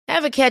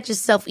Ever catch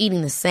yourself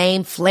eating the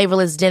same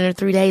flavorless dinner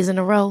 3 days in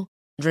a row?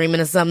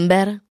 Dreaming of something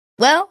better?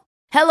 Well,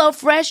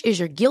 HelloFresh is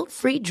your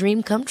guilt-free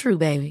dream come true,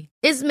 baby.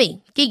 It's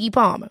me, Keke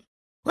Palmer.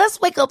 Let's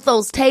wake up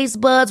those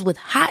taste buds with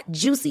hot,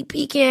 juicy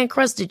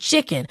pecan-crusted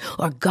chicken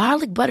or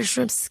garlic butter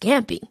shrimp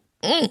scampi.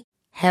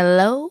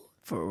 Hello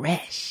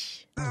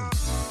Fresh.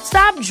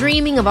 Stop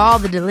dreaming of all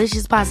the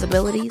delicious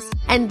possibilities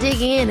and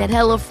dig in at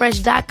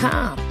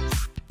HelloFresh.com.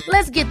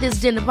 Let's get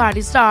this dinner party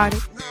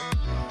started.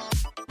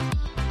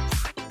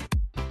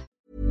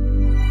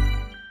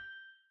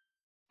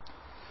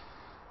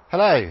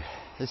 Hello,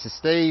 this is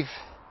Steve,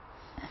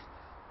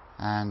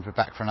 and we're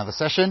back for another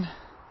session.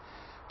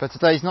 But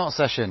today's not a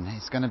session,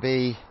 it's going to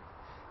be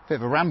a bit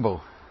of a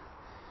ramble,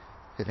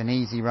 a bit of an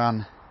easy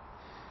run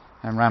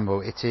and ramble.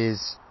 It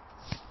is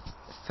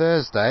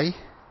Thursday,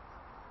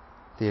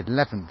 the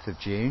 11th of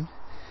June.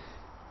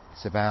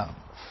 It's about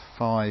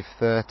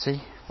 5:30,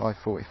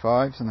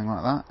 5:45, something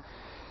like that.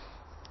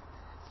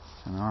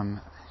 And I'm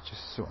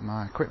just sorting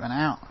my equipment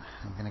out.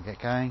 I'm going to get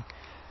going.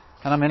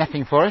 And I'm in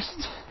Epping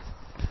Forest.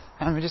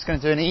 And we're just going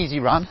to do an easy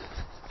run,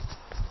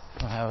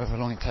 for however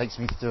long it takes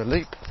me to do a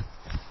loop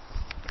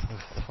of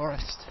the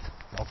forest,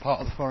 or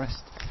part of the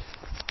forest.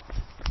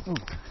 Ooh.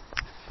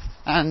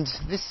 And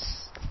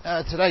this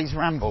today's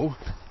ramble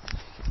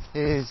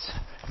is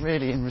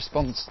really in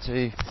response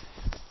to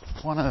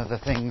one of the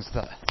things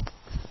that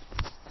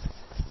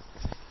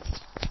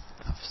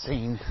I've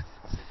seen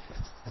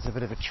as a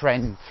bit of a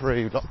trend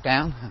through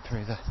lockdown and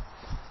through the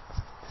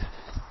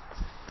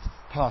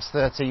past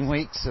 13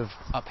 weeks of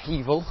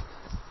upheaval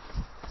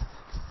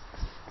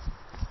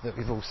that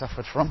we've all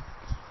suffered from,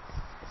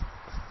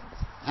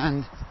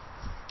 and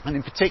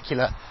in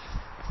particular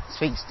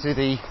speaks to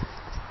the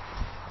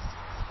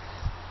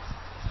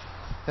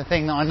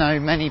thing that I know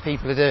many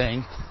people are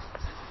doing,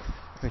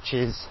 which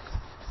is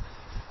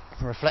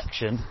a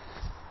reflection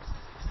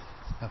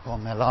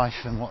upon their life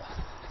and what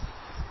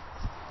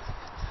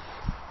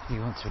you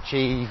want to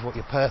achieve, what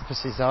your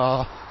purposes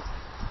are,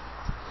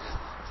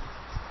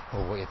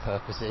 or what your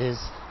purpose is,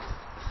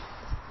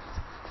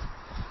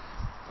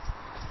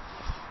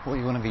 what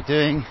you want to be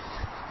doing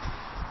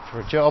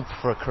for a job,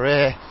 for a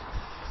career,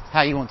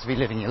 how you want to be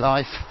living your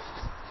life.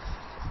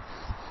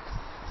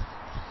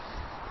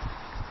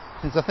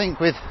 Because I think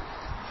with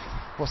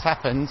what's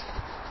happened,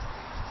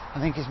 I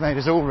think it's made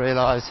us all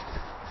realise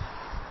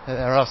that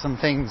there are some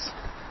things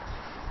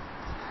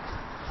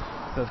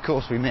that of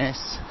course we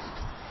miss,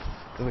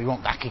 that we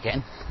want back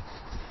again.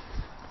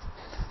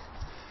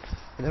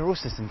 But there are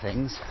also some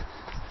things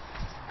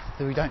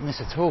that we don't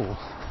miss at all.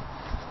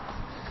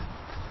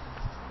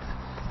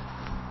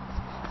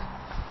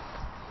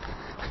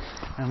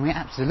 And we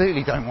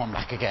absolutely don't want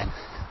back again.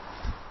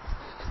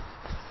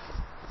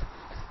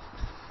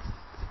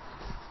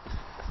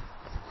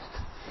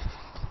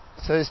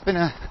 So it's been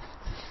a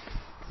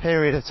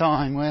period of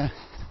time where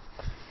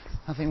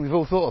I think we've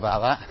all thought about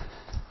that.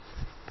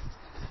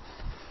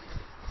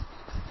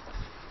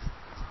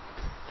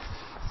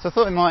 So I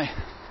thought it might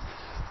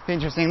be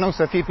interesting, and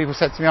also a few people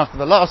said to me after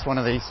the last one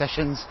of these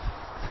sessions,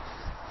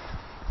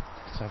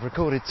 so I've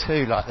recorded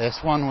two like this,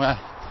 one where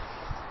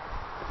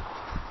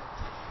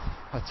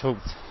I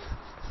talked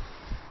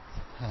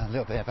a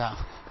little bit about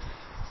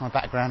my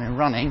background in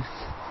running,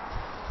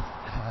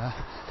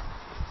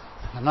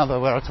 another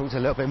where I talked a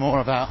little bit more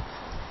about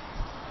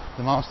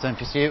the milestone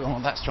pursuit and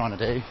what that's trying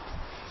to do,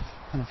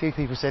 and a few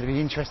people said it'd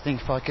be interesting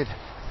if I could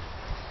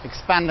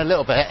expand a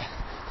little bit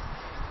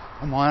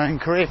on my own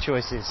career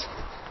choices.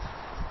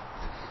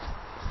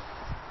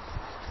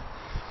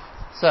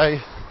 So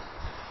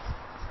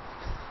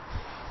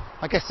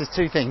I guess there's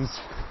two things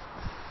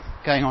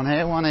going on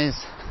here. One is,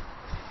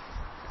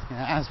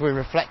 as we're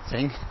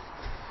reflecting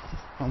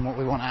on what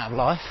we want out of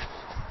life,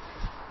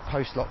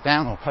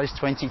 post-lockdown or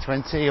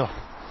post-2020 or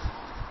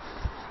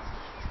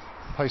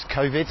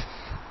post-COVID,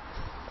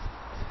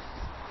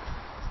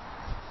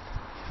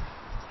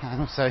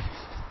 and also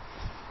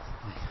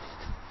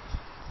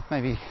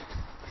maybe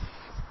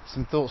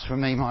some thoughts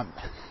from me might,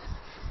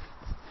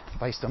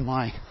 based on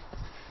my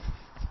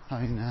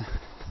own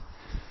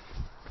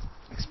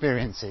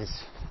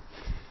experiences,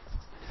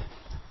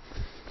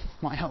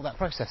 might help that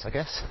process, I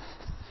guess.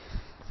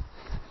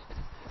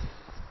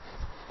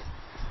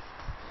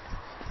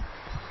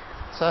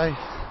 So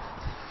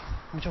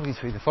I'm jogging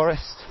through the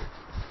forest.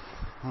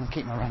 I want to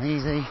keep my run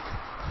easy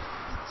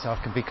so I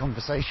can be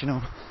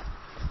conversational.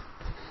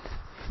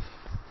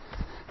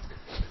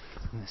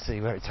 Let's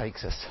see where it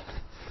takes us.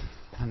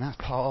 And that's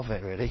part of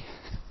it, really.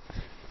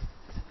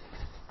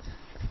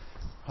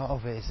 Part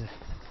of it is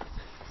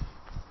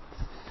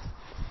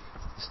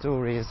the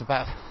story is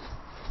about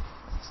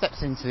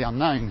steps into the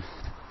unknown.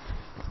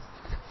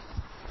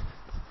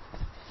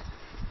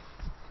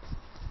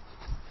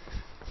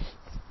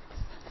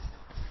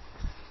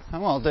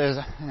 And what I'll do is,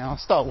 I'll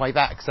start way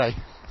back, so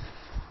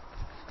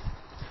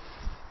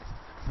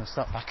I'll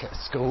start back at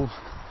school.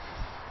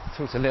 I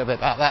talked a little bit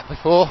about that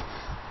before.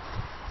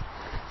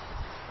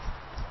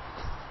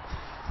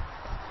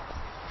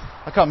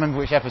 I can't remember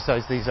which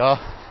episodes these are,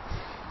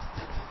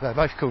 They're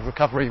both called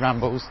Recovery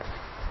Rambles,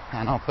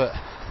 and I'll put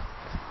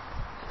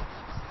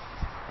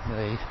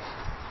the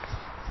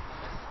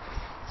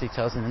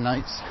details in the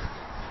notes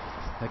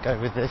that go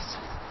with this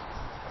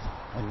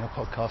on your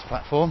podcast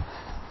platform.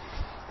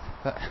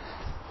 But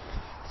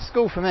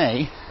school for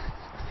me,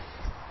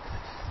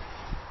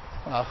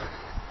 well,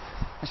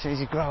 actually, as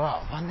you grow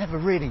up, I never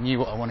really knew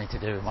what I wanted to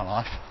do with my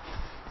life,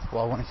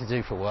 what I wanted to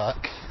do for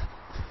work.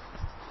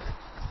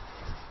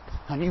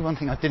 I knew one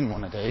thing I didn't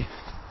want to do,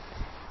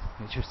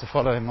 which was to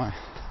follow in my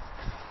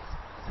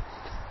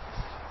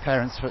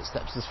parents'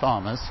 footsteps as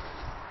farmers.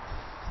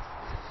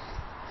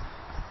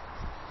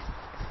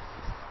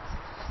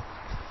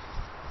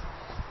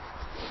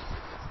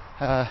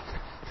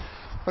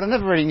 But I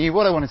never really knew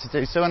what I wanted to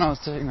do. So when I was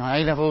doing my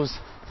A-levels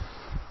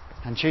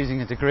and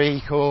choosing a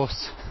degree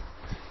course,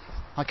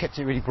 I kept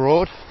it really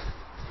broad.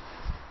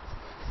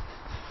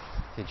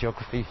 Did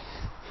geography,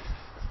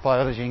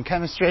 biology and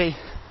chemistry,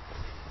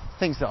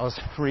 things that I was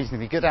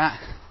reasonably good at.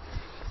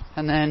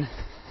 And then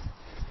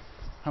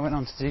I went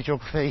on to do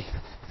geography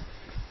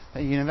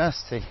at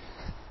university.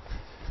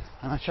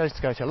 And I chose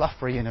to go to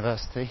Loughborough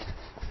University,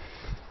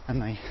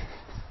 and they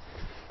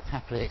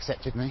happily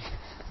accepted me.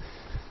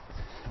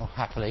 Or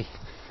happily,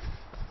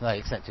 they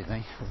accepted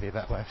me, would be a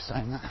better way of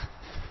saying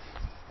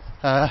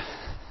that.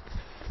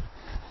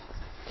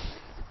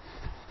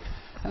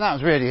 And that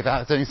was really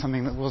about doing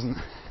something that was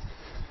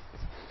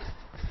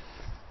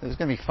going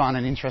to be fun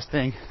and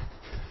interesting.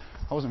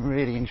 I wasn't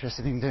really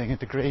interested in doing a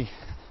degree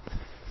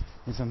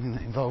in something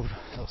that involved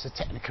lots of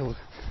technical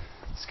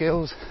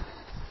skills.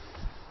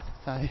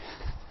 So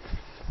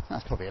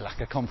that's probably a lack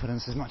of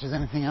confidence as much as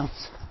anything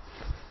else.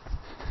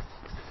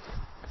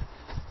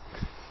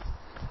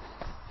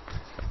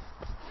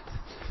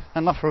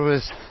 And Loughborough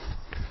was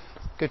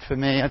good for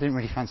me. I didn't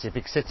really fancy a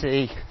big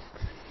city.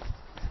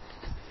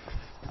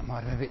 That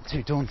might have been a bit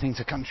too daunting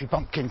to country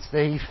bumpkin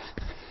Steve.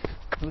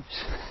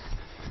 Oops.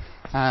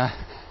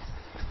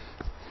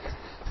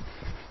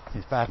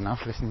 It's bad enough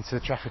listening to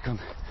the traffic on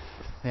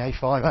the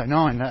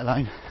A509, let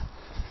alone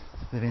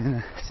living in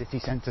a city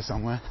centre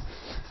somewhere.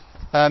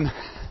 And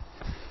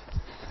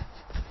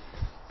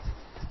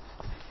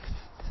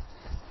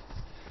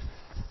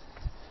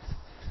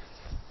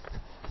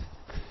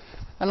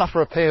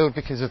Loughborough appealed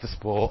because of the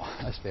sport,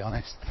 let's be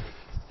honest.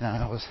 You know,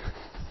 I was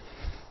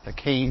a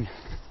keen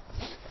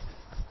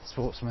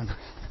sportsman,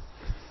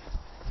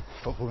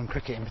 football and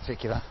cricket in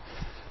particular.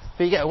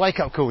 But you get a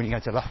wake-up call when you go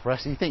to Loughborough,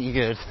 so you think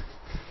you're good.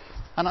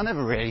 And I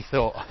never really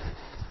thought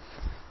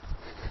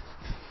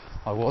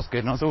I was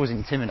good, and I was always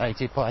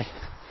intimidated by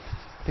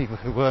people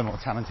who were more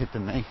talented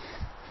than me.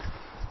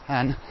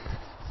 And,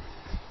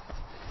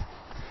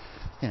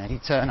 you know, you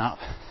turn up,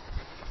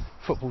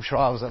 football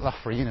trials at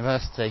Loughborough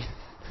University,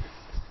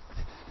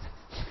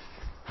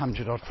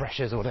 100 odd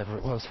freshers or whatever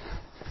it was,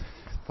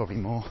 probably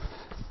more,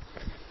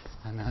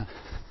 and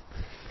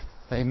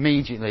they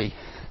immediately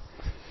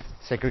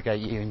segregate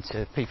you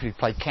into people who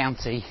played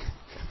county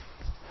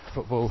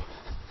football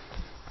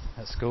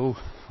at school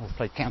or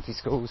played county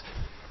schools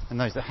and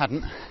those that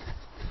hadn't.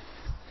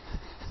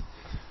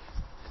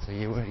 So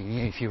you already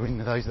knew if you were in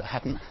with those that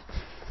hadn't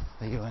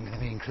that you weren't going to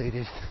be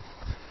included.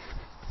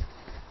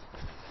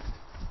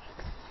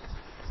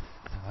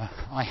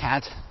 I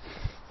had,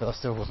 but I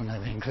still wasn't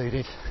going to be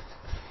included.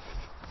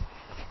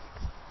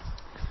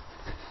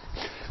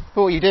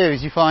 But what you do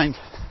is you find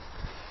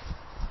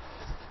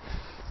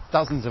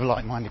dozens of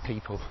like-minded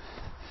people,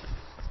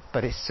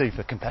 but it's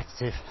super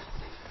competitive,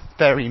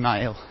 very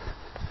male,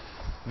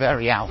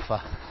 very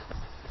alpha.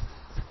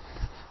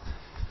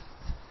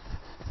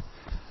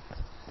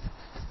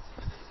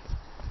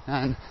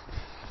 And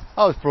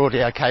I was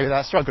broadly okay with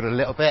that, struggled a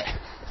little bit,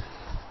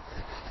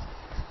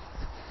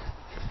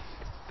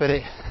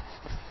 but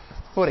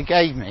what it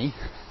gave me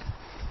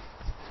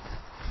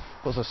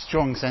was a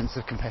strong sense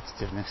of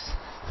competitiveness.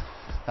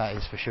 That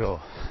is for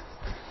sure.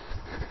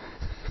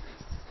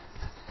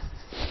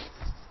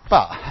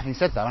 But having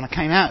said that, when I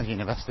came out of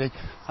university,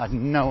 I had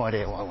no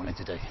idea what I wanted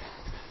to do.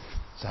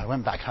 So I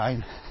went back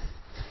home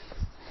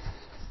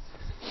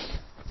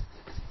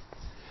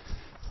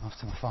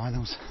after my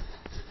finals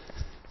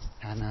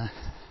and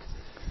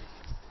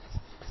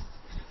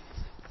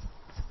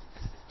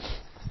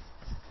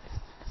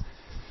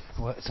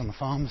worked on the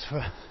farms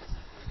for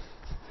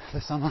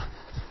the summer.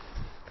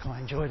 Quite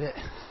enjoyed it.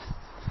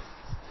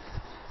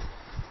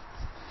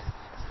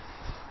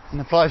 And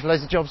applied for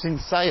loads of jobs in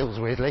sales,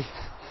 weirdly.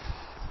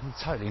 I'm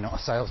totally not a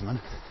salesman.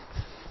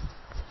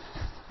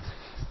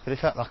 But it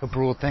felt like a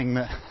broad thing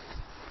that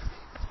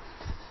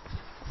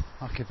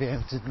I could be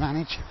able to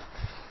manage.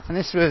 And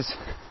this was,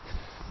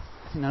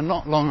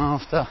 not long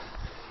after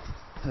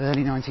the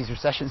early 90s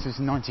recession, so this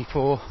was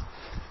 94.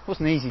 It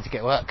wasn't easy to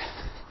get work.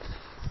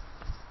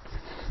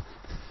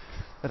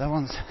 But I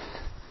once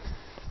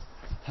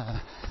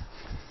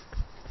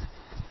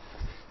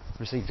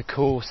received a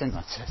call, sent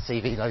my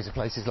CV loads of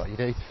places like you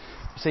do,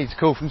 received a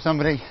call from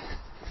somebody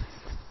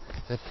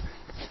that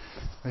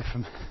we're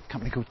from a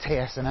company called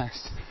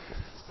TS&S.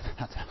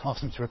 Had to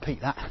ask them to repeat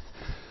that.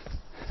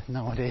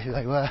 No idea who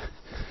they were.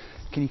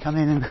 can you come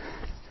in and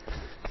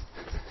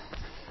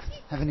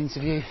have an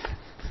interview?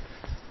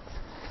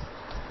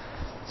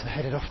 So I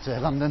headed off to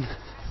London,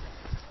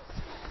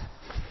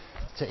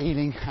 to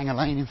Ealing, Hanger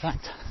Lane in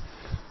fact,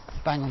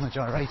 bang on the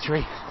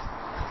gyratory,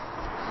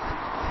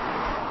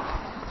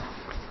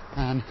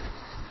 and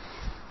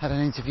had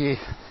an interview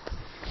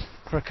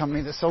for a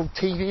company that sold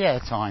TV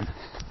airtime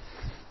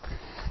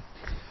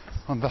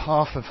on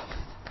behalf of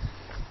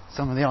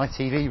some of the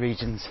ITV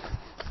regions.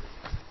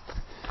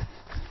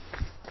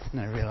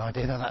 No real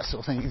idea that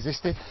sort of thing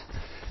existed.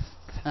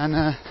 And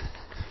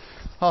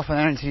half an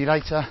hour interview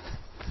later,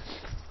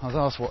 I was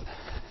asked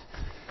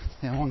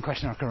one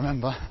question I can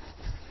remember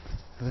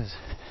was,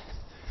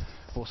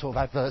 what sort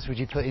of adverts would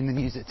you put in the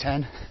news at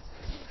 10?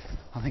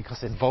 I think I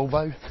said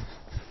Volvo.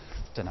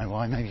 Don't know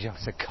why, maybe I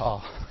said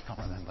car. I can't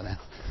remember now.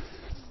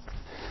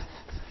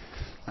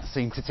 That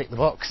seemed to tick the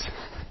box.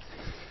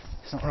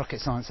 It's not rocket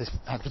science, this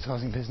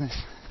advertising business.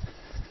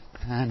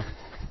 And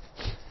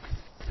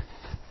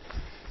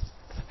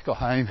got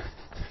home,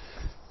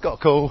 got a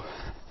call,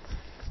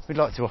 we'd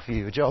like to offer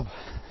you a job.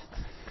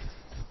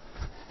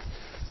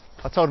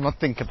 I told him I'd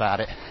think about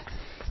it.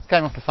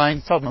 Came off the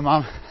phone, told my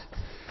mum,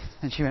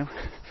 and she went,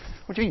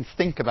 what do you mean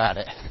think about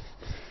it?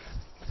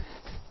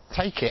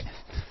 Take it.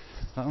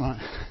 I was like,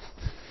 right,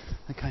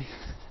 okay,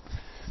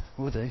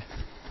 we'll do.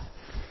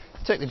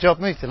 Took the job,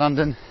 moved to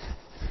London,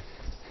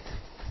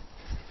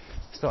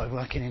 started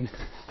working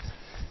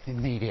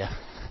in media.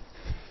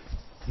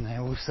 And they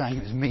were all saying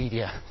it was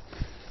media.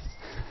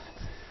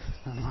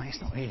 And I'm like,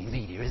 it's not really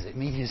media, is it?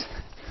 Media's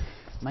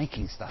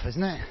making stuff,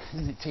 isn't it?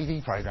 Isn't it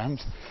TV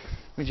programmes?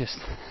 We're just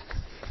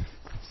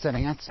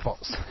selling ad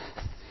spots.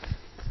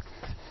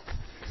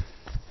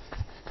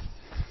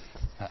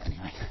 But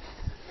anyway,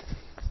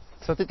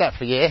 so I did that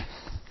for a year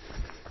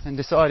and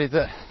decided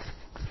that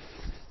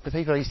the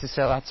people I used to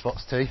sell ad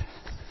spots to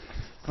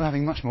were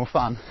having much more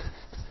fun.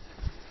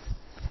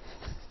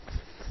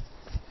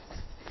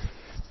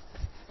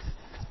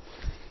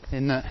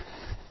 In that,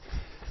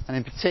 and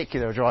in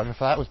particular a driver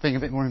for that was being a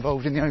bit more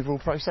involved in the overall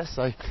process.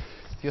 So if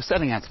you're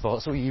selling ad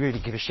spots, all you really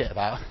give a shit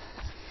about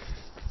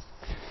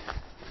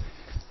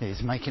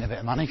is making a bit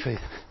of money for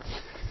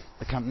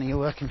the company you're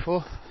working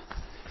for.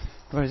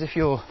 Whereas if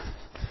you're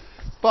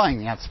buying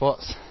the ad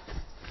spots,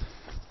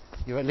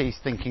 you're at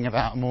least thinking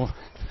about a more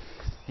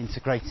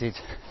integrated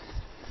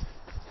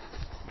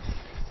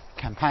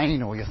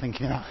campaign, or you're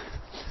thinking about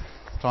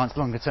clients'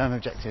 longer term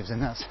objectives,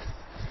 and that's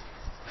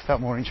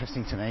felt more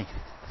interesting to me.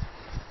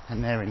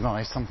 And therein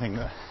lies something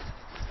that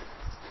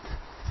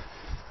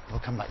we'll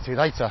come back to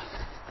later.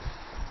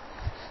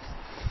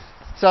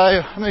 So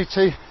I moved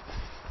to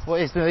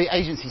what is the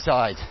agency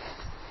side,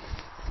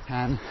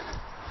 and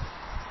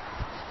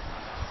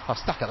I've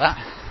stuck at that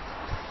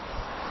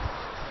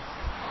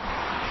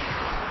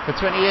for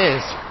 20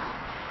 years.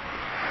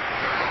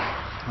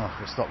 Oh,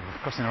 we'll stop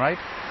crossing the road.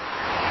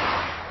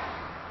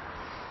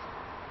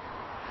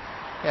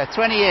 Yeah,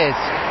 20 years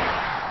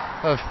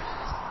of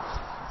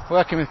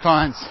working with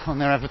clients on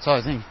their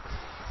advertising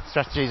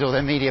strategies or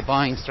their media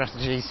buying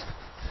strategies,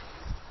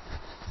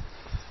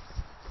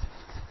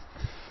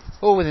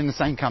 all within the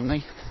same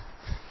company,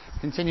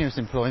 continuous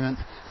employment,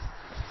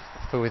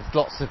 but with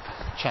lots of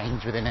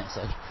change within it.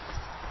 So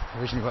I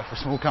originally worked for a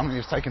small company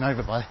that was taken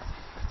over by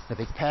the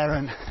big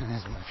parent, and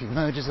there's a few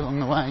mergers along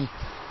the way,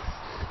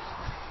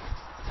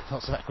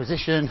 lots of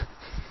acquisition,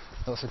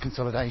 lots of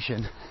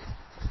consolidation.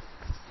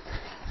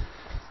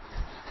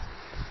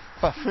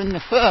 But from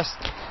the first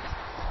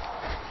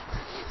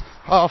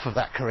half of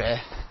that career,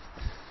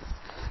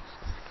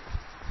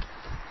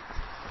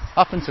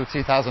 up until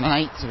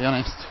 2008 to be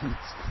honest,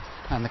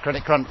 and the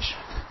credit crunch,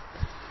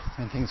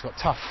 when things got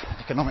tough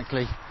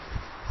economically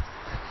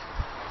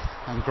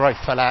and growth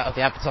fell out of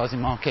the advertising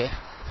market,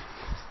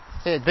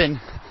 it had been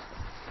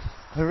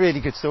a really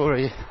good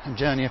story and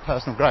journey of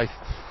personal growth.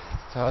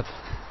 So I'd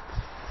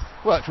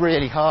worked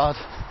really hard,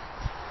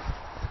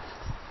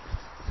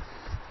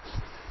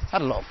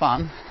 had a lot of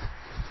fun,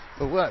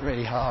 but worked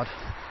really hard,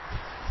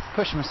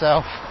 pushed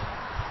myself,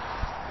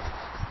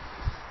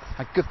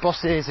 had good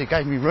bosses who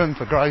gave me room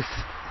for growth.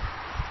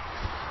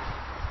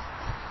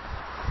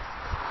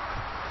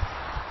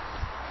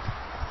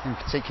 In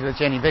particular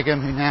Jenny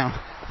Bigham, who now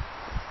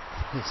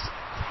is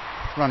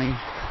running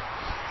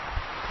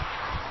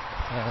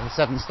the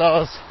Seven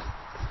Stars,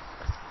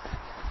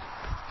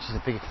 which is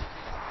a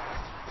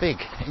big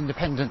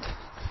independent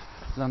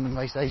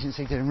London-based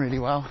agency doing really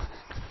well.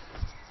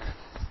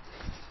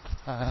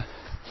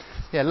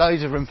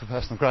 Loads of room for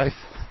personal growth.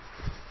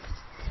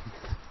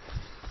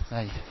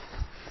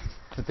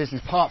 The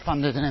business part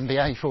funded an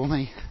MBA for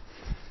me,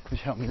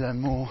 which helped me learn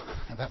more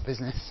about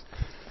business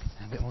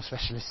and a bit more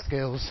specialist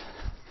skills.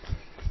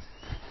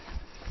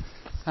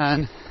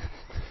 And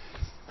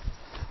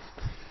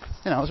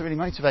I was really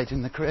motivated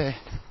in the career.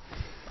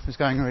 It was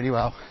going really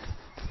well.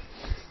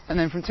 And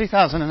then from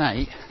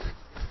 2008,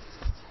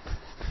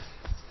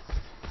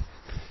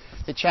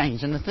 it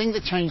changed. And the thing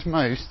that changed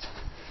most,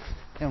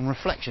 on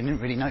reflection,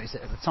 didn't really notice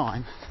it at the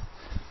time,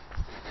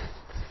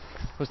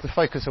 was the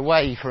focus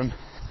away from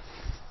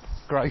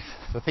growth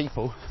for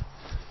people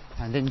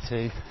and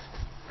into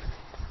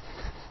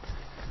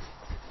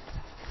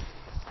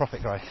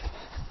profit growth.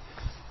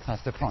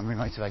 That's the primary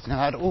motivator. Now,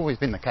 that had always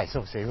been the case,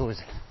 obviously,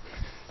 always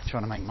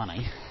trying to make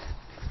money,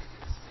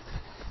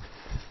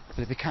 but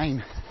it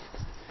became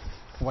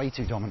way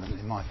too dominant,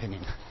 in my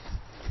opinion.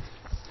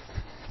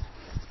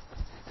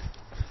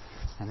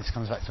 And this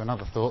comes back to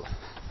another thought,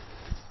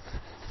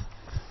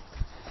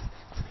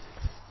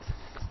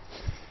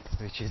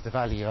 which is the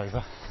value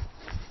of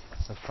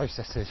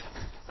processes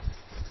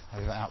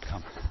over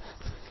outcome.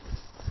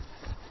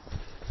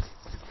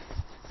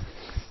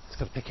 Just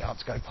got to pick it up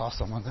to go past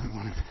someone. I don't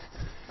want him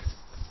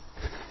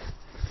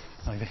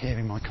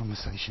overhearing my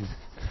conversation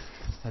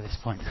at this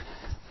point.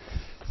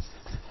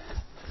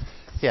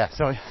 Yeah,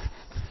 so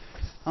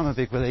I'm a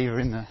big believer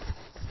in the,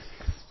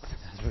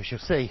 as we shall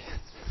see,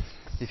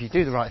 if you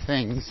do the right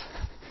things,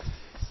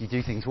 you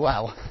do things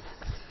well,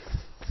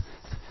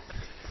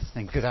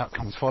 then good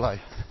outcomes follow.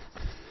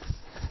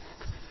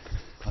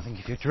 I think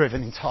if you're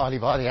driven entirely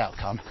by the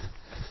outcome,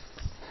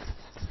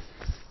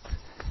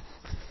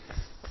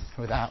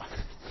 without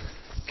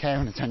care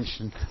and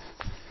attention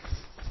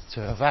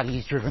to a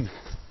values-driven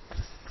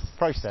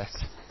process,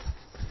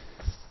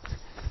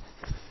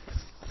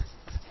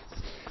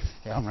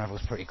 it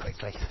unravels pretty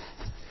quickly.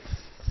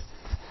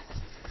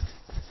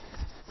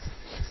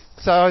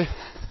 So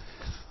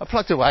I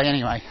plugged away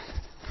anyway,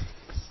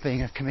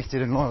 being a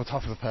committed and loyal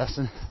type of a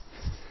person,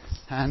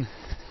 and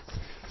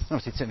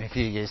obviously it took me a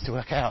few years to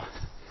work out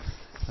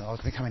that I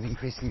was becoming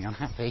increasingly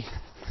unhappy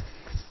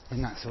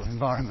in that sort of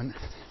environment.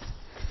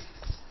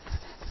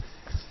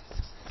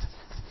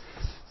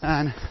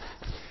 And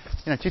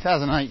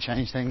 2008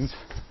 changed things,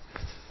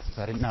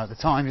 but I didn't know at the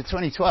time. But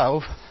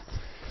 2012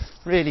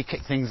 really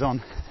kicked things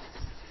on.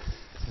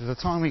 By the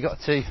time we got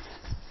to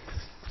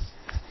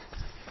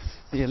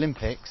the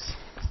Olympics,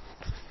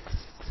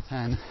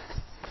 and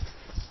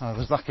I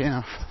was lucky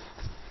enough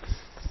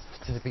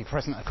to be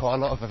present at quite a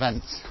lot of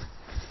events,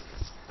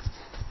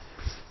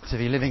 to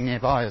be living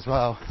nearby as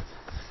well.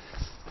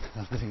 I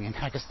was living in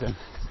Haggerston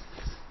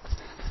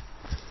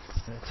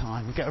at the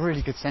time. You get a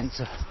really good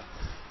sense of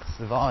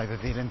the vibe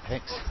of the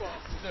Olympics.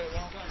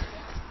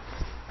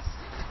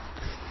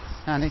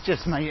 And it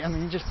just made,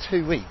 just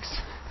 2 weeks.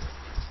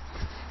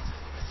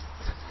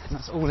 And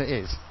that's all it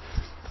is.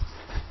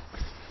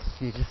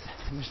 It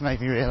just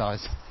made me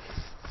realise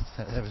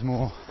that there was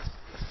more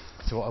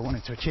to what I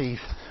wanted to achieve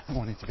and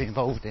wanted to be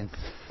involved in.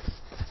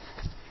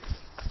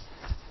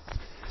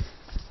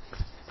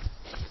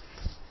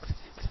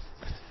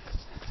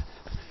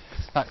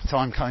 That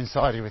time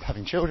coincided with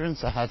having children,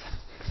 so I had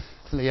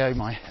Leo,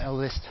 my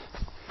eldest,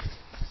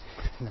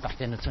 in the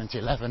back end of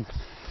 2011,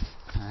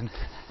 and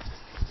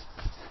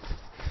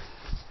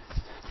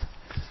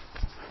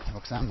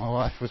Roxanne, my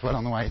wife, was well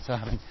on the way to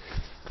having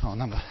our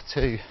number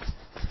 2,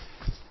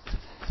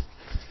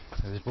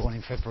 who was born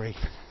in February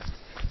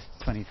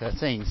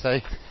 2013. So,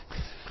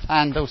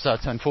 and also I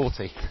turned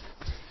 40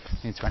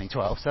 in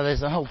 2012. So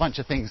there's a whole bunch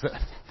of things that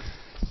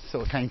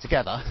sort of came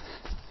together.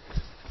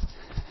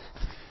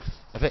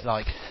 A bit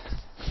like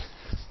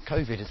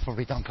COVID has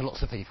probably done for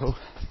lots of people,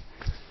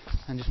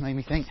 and just made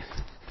me think,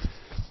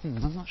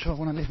 I'm not sure I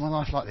want to live my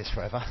life like this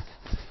forever.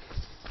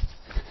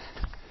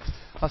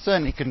 I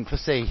certainly couldn't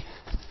foresee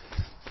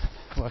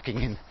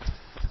working in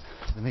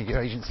the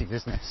media agency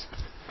business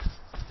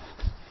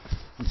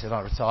until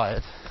I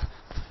retired.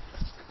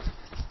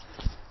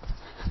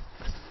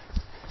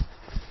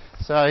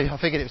 So I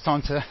figured it was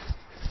time to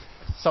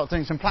start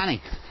doing some planning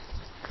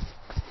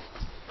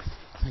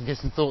and give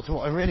some thought to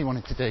what I really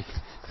wanted to do.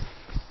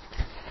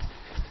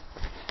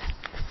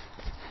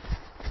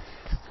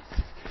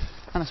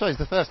 And I suppose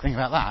the first thing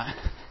about that,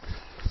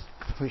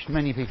 which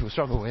many people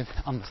struggle with,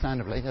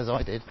 understandably, as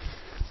I did,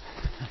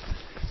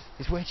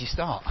 is where do you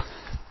start?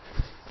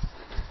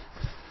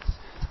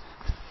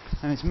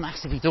 And it's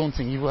massively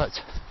daunting. You've worked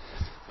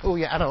all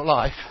your adult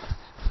life,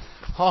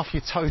 half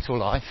your total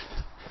life.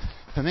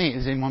 For me, it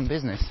was in one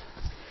business,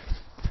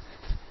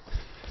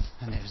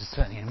 and it was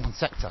certainly in one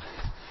sector.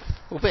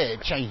 Albeit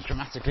it changed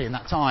dramatically in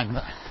that time,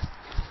 but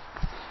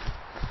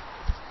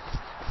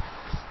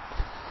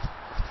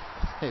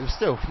it was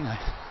still,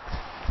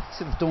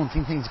 sort of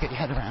daunting thing to get your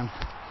head around.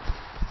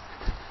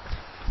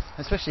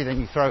 Especially then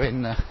you throw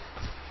in the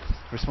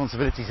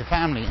responsibilities of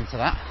family into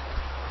that.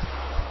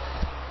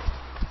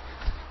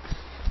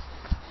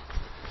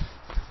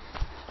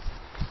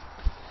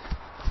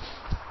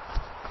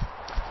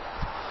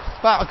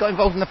 But I got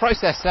involved in the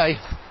process, so I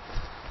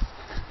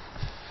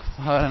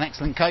hired an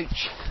excellent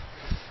coach,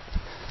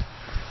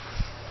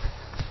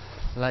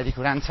 a lady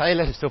called Anne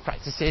Taylor, who still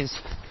practices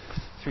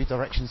Three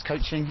Directions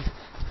coaching,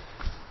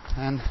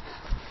 and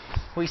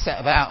we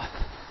set about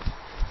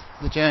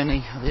the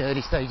journey, the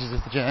early stages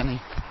of the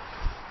journey.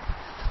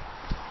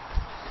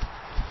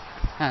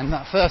 And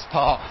that first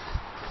part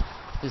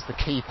is the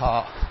key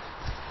part,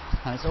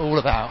 and it's all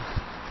about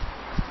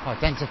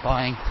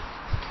identifying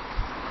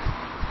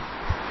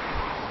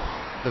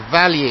the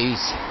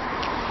values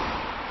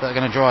that are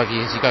going to drive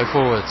you as you go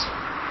forwards.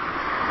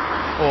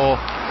 Or,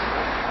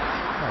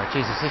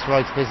 Jesus, this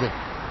road's busy.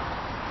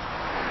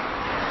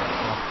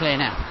 Oh, clear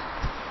now.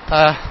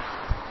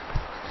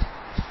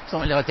 It's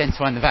not really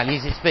identifying the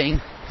values,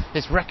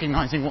 it's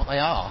recognising what they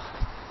are.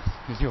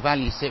 Because your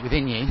values sit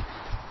within you,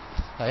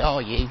 they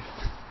are you.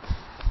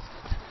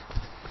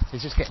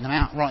 It's just getting them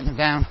out, writing them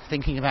down,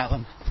 thinking about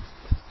them,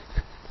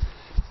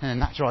 and then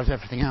that drives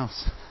everything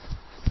else.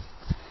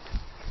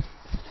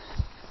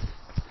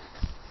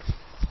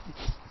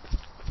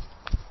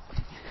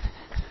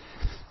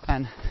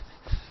 And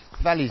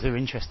values are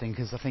interesting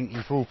because I think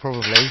you've all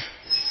probably,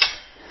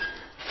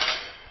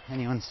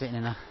 anyone sitting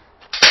in a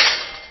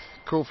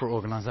corporate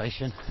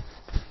organisation,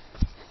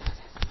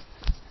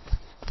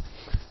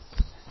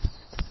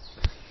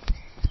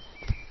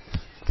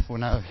 will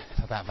know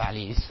about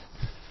values,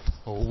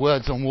 or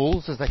words on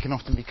walls as they can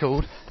often be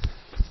called.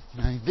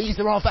 You know, these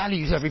are our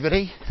values,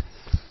 everybody,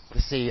 the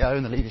CEO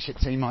and the leadership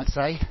team might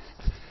say.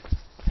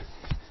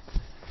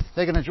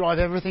 They're going to drive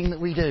everything that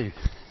we do.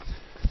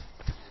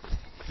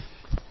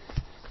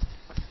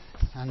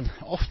 And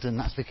often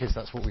that's because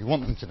that's what we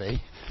want them to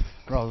be,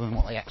 rather than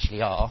what they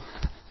actually are.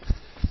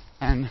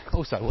 And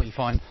also what you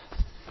find,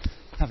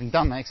 having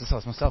done that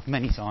exercise myself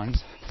many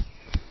times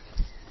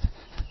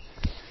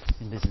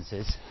in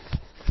businesses,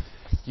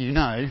 you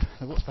know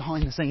that what's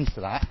behind the scenes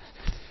to that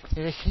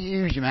is a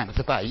huge amount of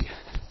debate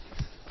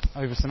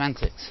over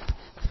semantics,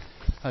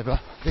 over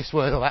this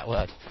word or that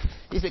word.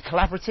 Is it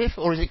collaborative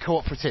or is it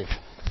cooperative?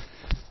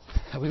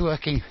 Are we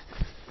working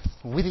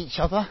with each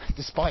other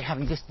despite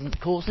having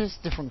different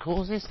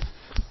causes,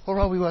 or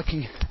are we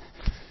working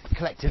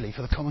collectively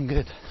for the common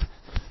good?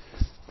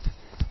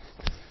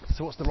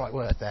 So what's the right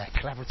word there?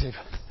 Collaborative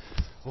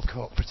or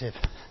cooperative,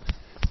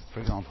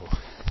 for example.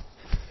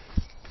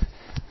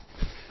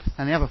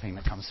 And the other thing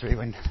that comes through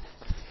when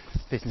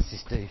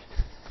businesses do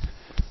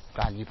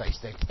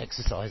value-based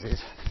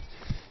exercises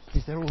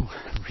is they're all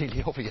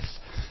really obvious.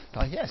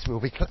 Like, yes, we'll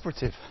be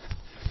collaborative.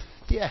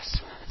 Yes,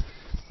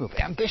 we'll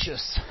be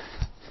ambitious.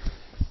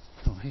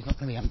 Oh, who's not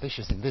going to be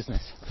ambitious in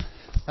business?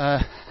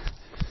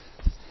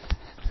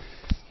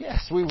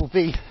 Yes, we will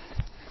be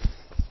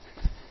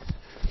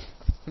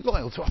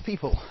loyal to our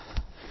people.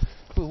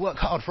 We'll work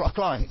hard for our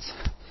clients.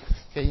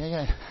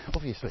 Yeah,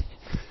 obviously.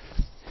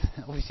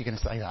 Obviously going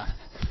to say that.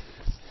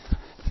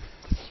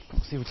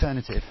 What's the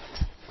alternative?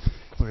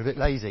 We're a bit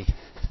lazy.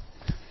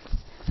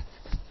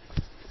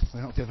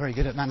 We're not very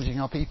good at managing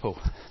our people.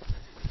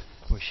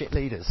 We're shit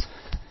leaders.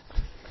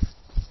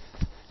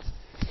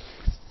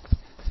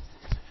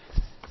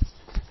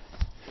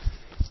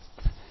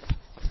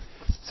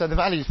 So the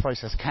values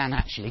process can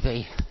actually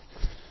be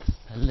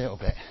a little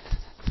bit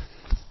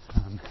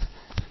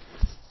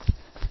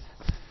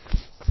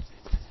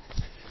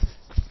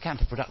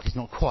counterproductive is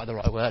not quite the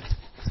right word,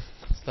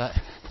 but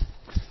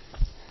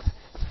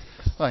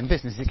well, in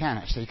business it can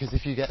actually, because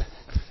if you get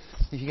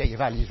your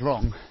values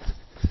wrong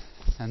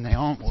and they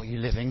aren't what you're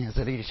living as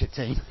a leadership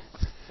team,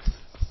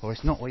 or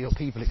it's not what your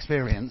people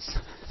experience,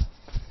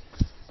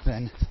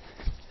 then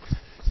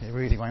it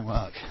really won't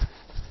work.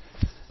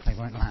 They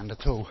won't land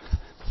at all.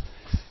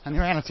 And the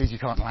reality is you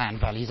can't land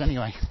values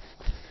anyway.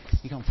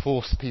 You can't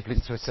force people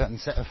into a certain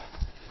set of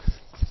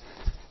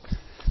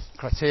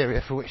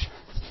criteria for which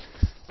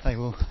they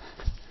will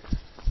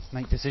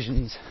make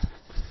decisions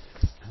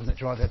and that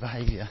drive their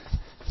behaviour,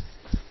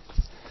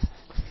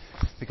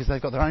 because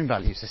they've got their own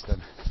value system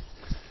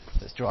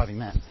that's driving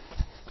them.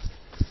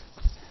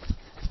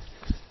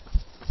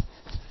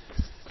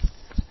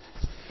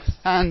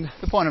 And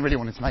the point I really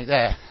wanted to make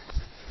there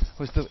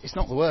was that it's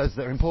not the words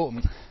that are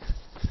important.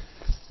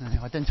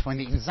 Identifying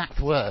the exact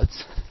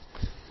words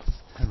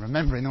and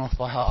remembering them off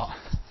by heart,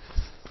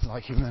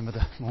 like you remember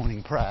the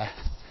morning prayer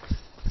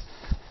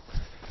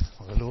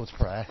or the Lord's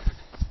Prayer,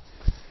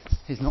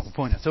 is not the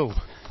point at all.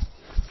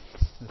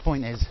 The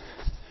point is,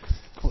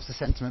 what's the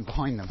sentiment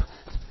behind them?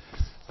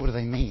 What do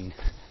they mean?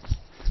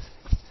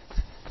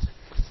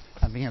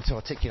 And being able to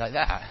articulate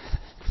that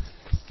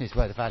is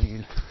where the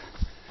value,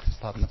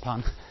 pardon the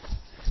pun,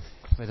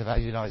 where the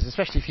value lies,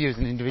 especially for you as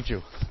an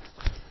individual.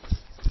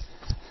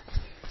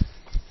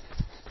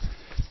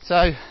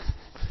 So,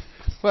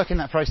 working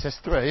that process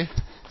through,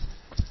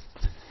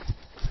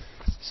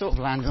 sort of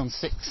landed on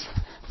 6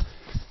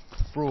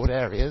 broad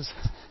areas,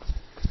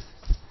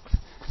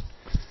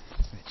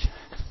 which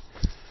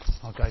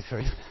I'll go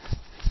through.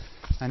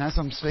 And as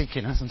I'm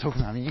speaking, as I'm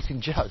talking about them, you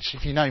can judge,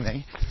 if you know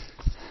me,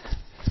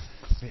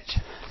 which,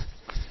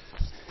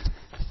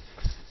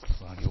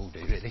 well, you all do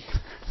really.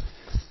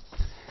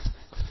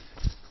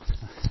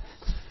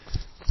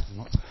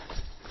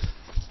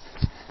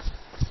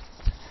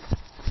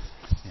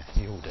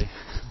 You all do.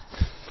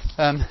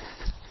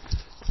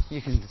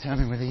 You can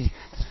determine whether you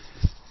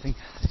think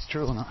it's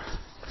true or not,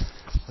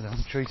 whether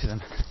I'm true to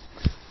them,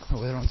 or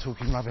whether I'm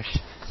talking rubbish.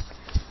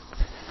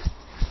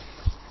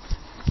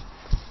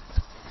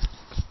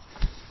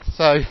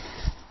 So,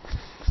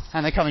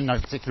 and they come in no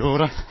particular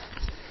order.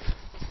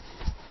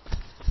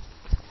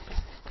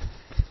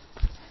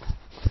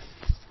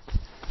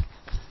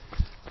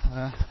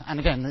 And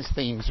again, there's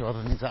themes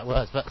rather than exact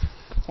words, but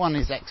one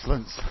is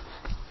excellence.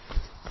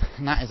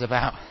 And that is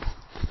about,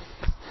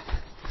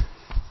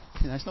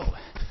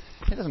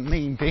 it doesn't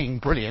mean being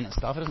brilliant at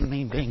stuff, it doesn't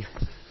mean being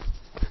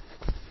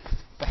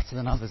better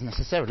than others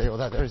necessarily,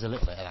 although there is a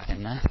little bit of that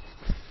in there.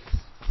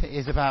 It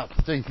is about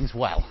doing things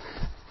well,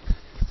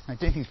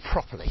 doing things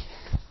properly.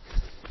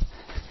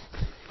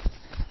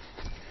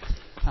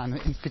 And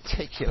in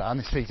particular, and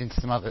this feeds into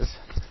some others,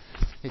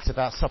 it's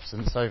about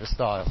substance over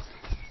style.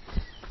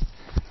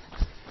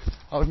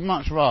 I would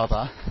much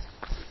rather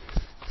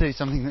do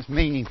something that's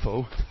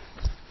meaningful,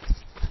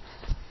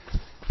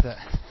 that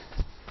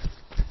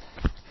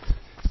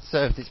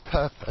served its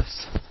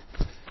purpose,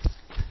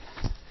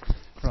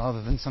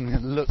 rather than something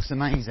that looks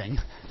amazing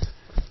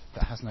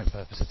but has no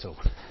purpose at all,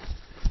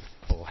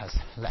 or has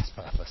less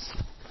purpose.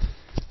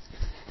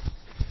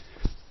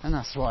 And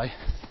that's why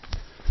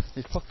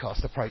this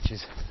podcast approach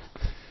is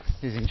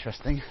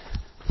interesting,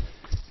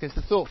 because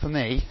the thought for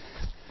me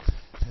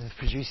of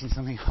producing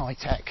something high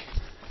tech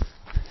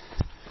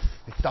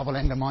with double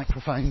ender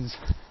microphones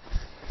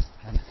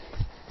and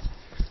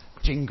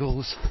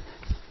jingles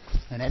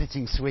and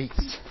editing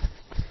suites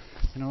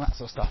and all that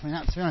sort of stuff, I mean,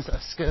 that, to be honest,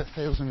 that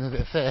fills me with a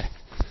bit of fear,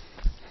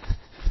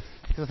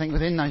 because I think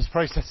within those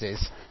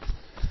processes,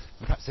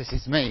 and perhaps this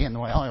is me and the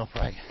way I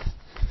operate,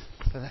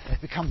 but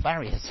they've become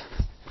barriers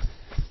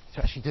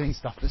to actually doing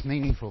stuff that's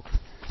meaningful.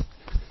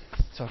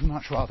 So I'd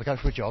much rather go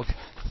for a jog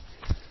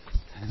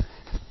and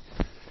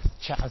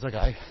chat as I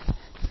go.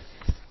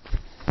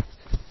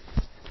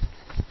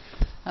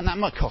 And that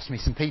might cost me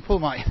some people,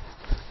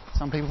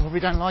 some people probably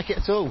don't like it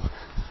at all.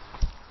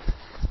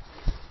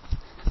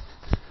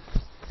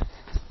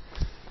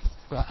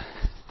 But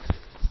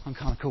I'm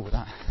kind of cool with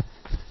that.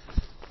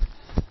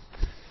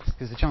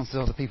 Because the chances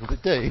are the people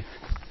that do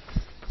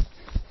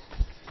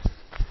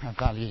have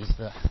values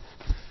that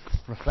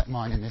reflect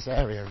mine in this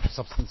area of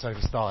substance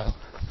over style.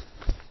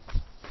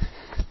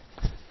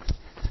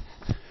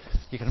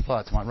 You can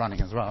apply it to my running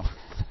as well.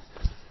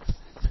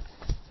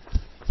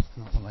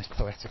 I'm not the most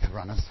poetic of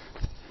runners,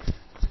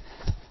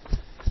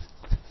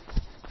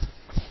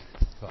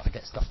 but I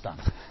get stuff done.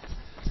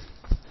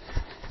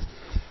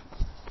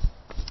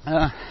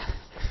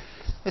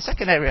 The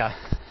second area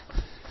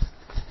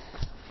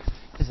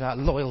is about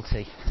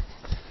loyalty.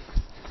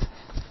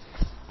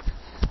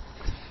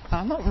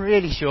 I'm not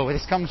really sure where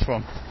this comes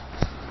from.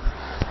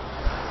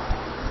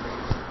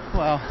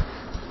 Well,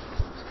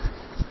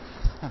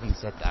 having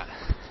said that,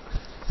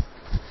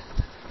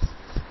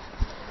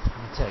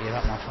 I'll tell you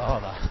about my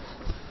father.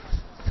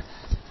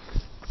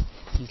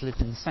 He's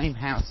lived in the same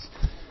house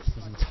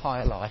his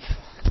entire life,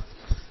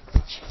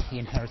 which he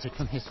inherited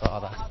from his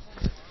father,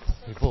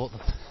 who bought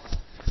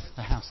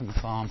the house and the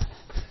farm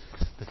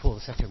before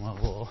the Second World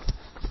War.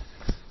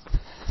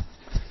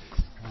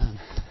 And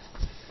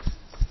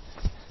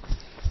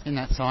in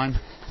that time,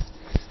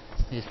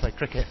 he's played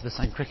cricket for the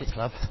same cricket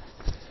club.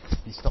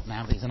 He's stopped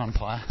now, but he's an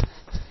umpire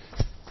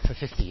for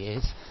 50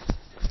 years.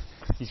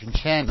 He's been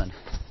chairman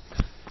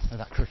of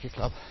that cricket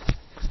club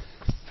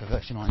for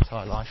virtually my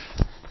entire life.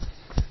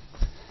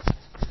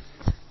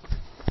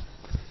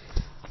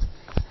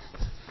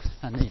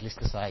 And needless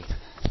to say,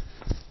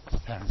 my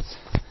parents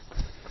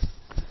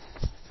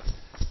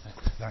are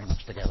very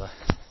much together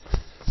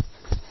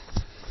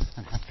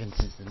and have been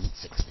since the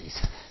mid-60s.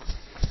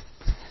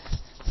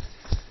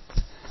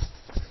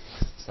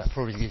 So that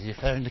probably gives you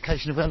a fair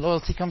indication of where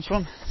loyalty comes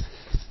from.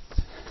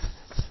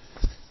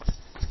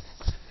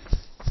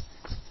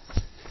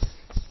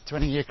 A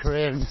 20-year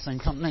career in the same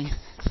company.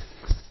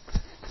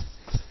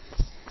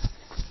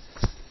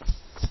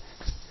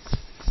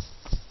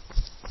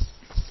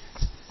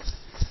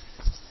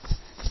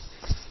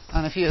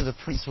 And a few of the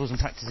principles and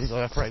practices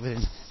I operate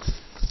within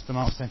the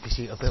Milestone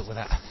Pursuit are built with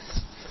that,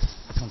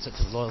 the concept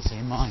of loyalty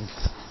in mind.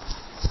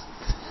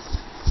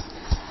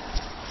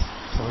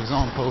 For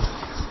example,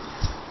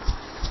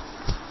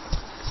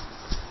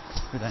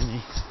 with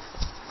only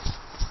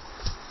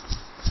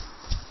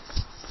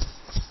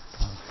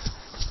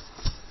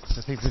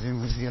the people who've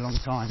been with you a long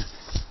time,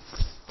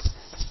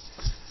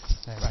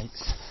 their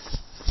rates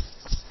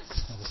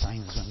are the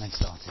same as when they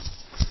started.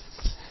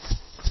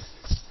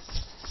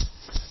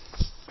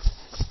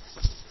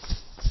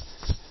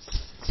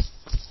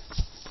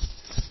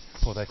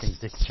 Although things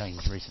did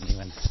change recently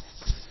when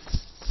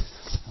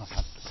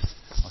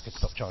I could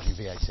stop charging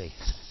VAT.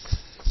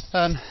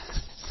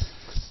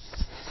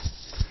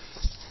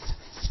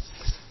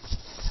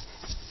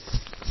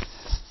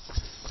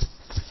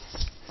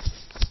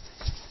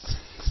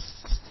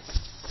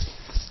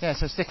 Yeah,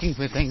 so sticking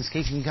with things,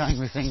 keeping going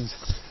with things,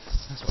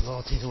 that's what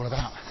loyalty is all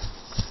about.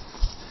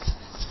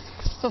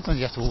 Sometimes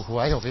you have to walk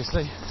away,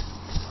 obviously.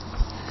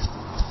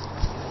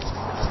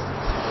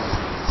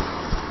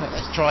 But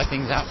let's try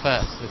things out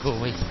first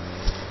before we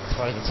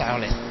throw the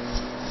towel in.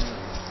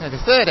 So the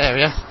third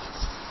area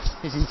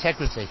is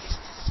integrity.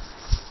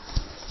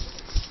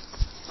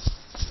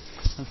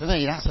 And for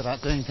me, that's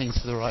about doing things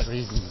for the right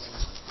reasons.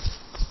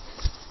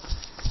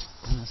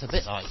 And it's a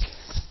bit like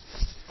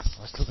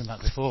I was talking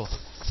about before,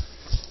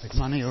 with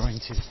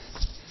money-oriented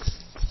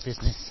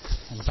business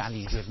and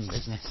value-driven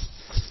business.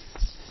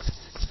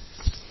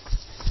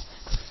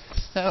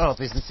 There are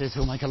businesses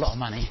who make a lot of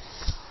money,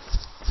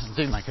 and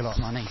do make a lot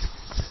of money,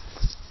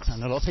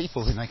 and a lot of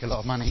people who make a lot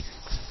of money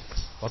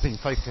by being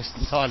focused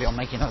entirely on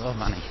making a lot of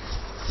money.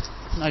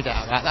 No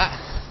doubt about that,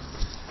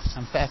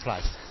 and fair play.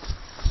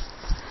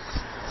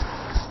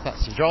 If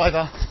that's your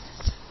driver,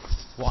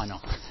 why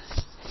not?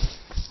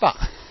 But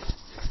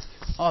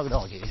I would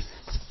argue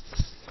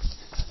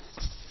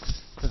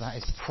that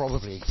is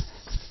probably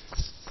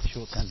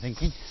short-term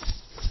thinking.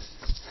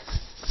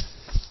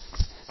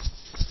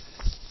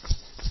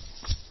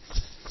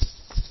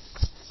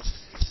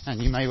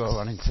 And you may well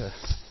run into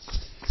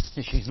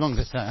issues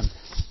longer term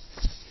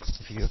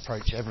if you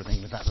approach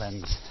everything with that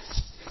lens.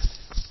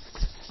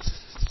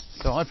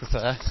 So I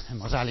prefer, and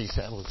my value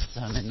set will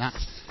determine that,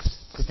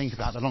 to think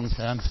about the long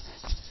term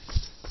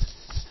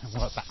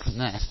and work back from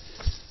there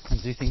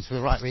and do things for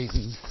the right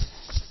reasons.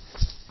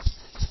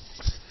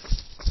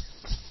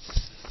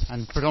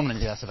 And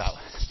predominantly that's about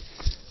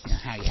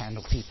how you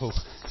handle people,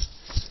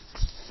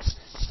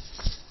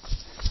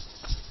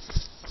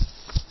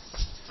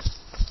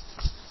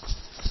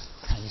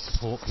 how you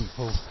support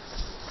people,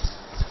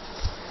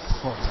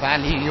 what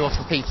value you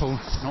offer people,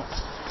 not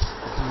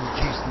what you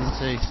reduce them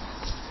to,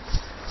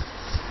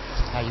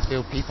 how you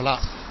build people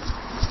up.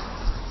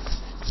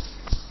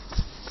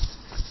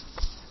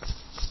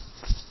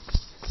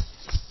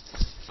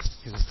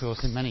 Because of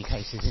course in many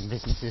cases in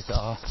businesses that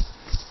are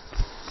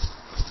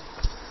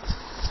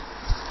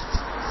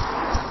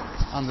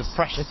under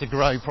pressure to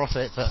grow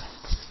profit, but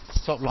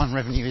top line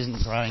revenue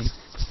isn't growing,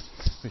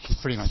 which is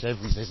pretty much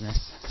every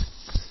business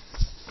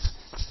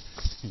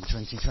in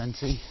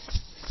 2020.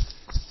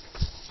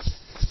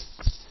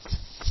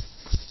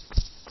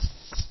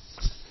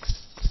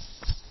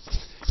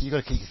 You've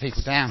got to keep your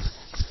people down,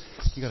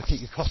 you've got to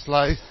keep your costs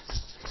low.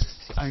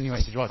 It's the only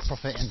way to drive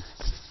profit in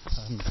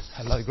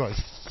a low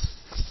growth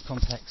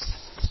context.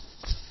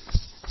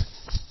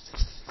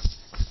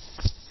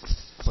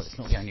 Well, it's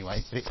not the only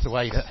way, but it's the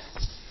way that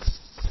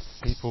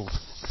people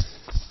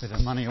with a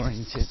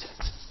money-oriented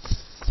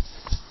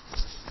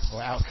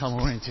or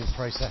outcome-oriented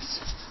process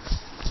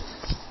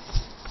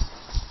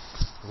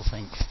will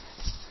think.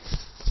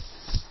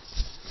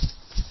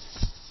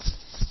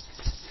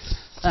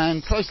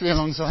 And closely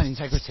alongside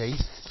integrity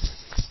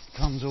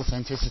comes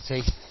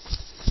authenticity.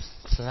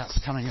 So that's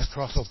coming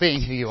across, or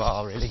being who you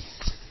are, really.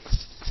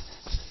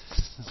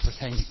 Not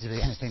pretending to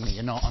be anything that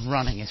you're not. And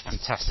running is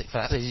fantastic for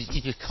that.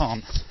 You just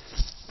can't.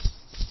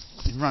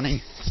 In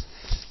running,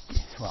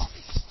 well,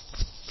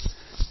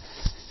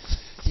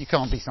 you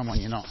can't be someone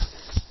you're not.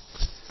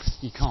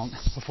 You can't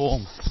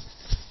perform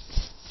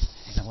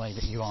in a way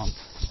that you aren't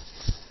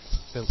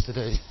built to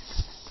do.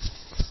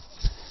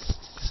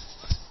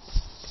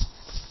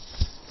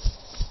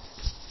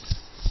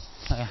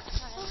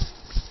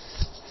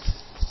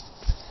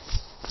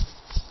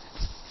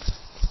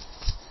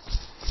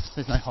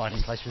 There's no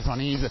hiding place with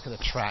running. You look at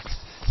the track.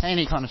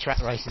 Any kind of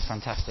track race is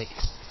fantastic.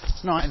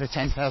 9 of the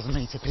 10,000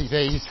 metre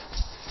PBs.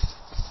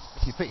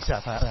 You put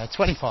yourself out there,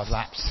 25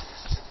 laps,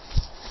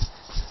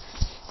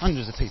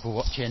 hundreds of people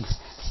watching.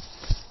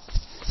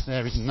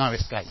 There is no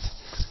escape.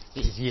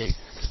 It is you.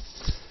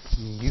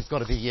 You've got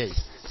to be you.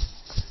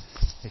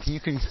 If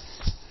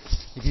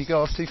you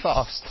go off too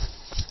fast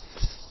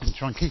and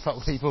try and keep up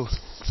with people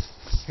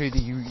who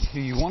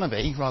you want to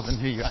be rather than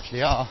who you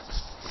actually are,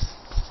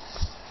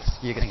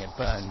 you're going to get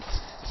burned.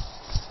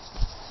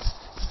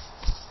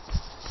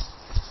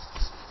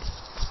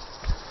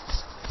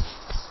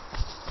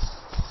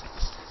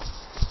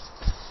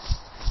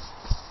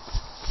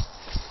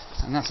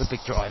 And that's a big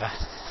driver.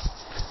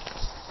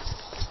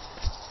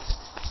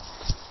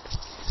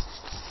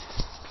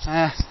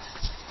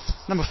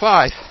 Number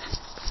 5.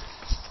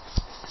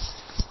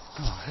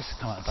 Oh, this is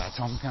kind of a bad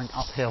time. I'm going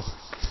uphill.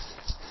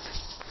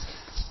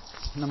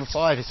 Number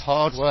 5 is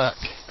hard work.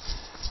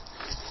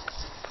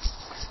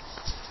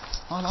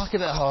 I like a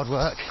bit of hard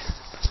work.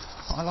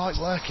 I like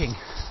working.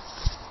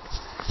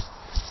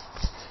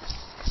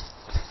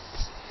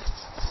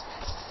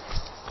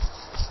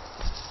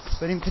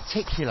 But in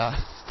particular,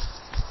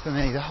 for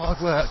me, the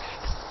hard work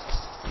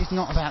is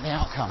not about the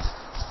outcome.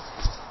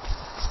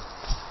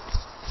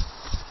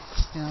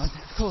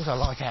 Of course I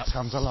like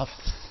outcomes. I love,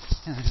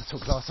 I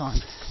talked last time,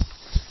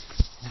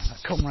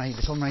 the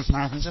Comrades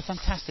Marathon is a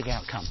fantastic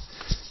outcome.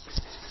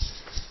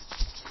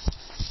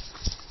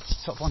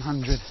 Top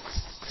 100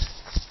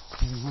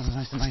 in one of the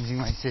most amazing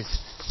races.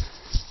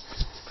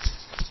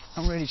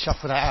 I'm really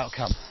chuffed with that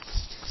outcome.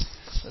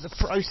 But the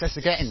process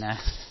of getting there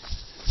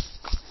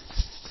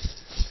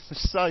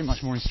was so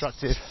much more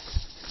instructive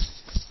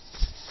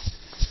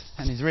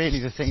and is really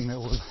the thing that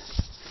will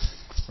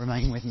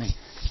remain with me.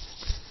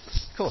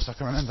 Of course I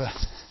can remember,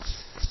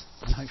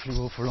 and hopefully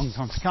will for a long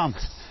time to come,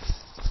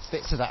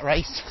 bits of that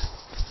race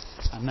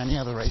and many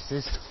other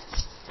races.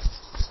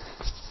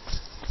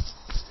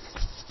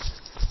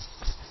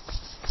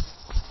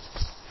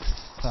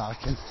 So I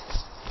can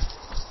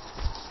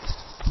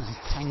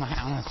hang my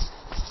hat on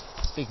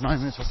as big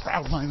moments or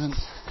proud moments.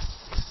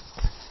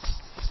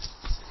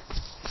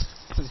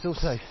 But it's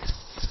also,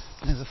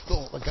 there's a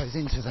thought that goes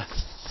into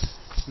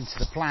into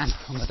the plan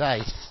on the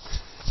day,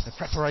 the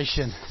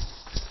preparation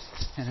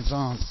in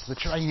advance, the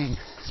training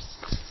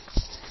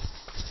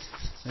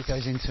that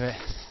goes into it,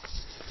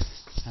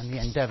 and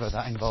the endeavour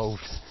that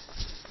involved.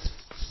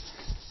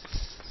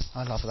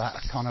 I love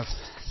that kind of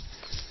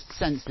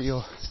sense that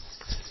you're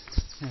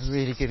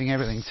really giving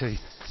everything to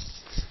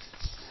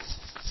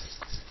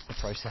the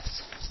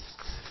process.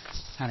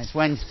 And it's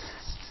when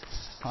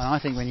I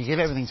think when you give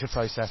everything to a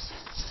process,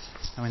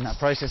 and when that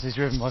process is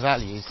driven by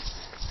values,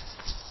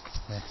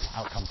 the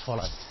outcomes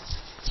follow.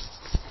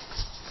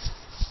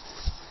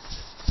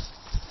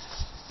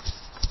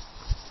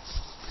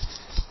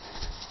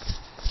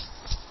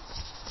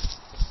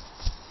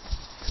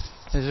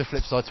 There's a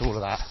flip side to all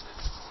of that,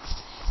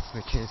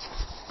 which is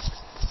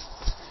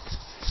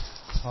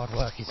hard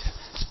work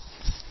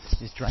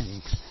is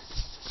draining,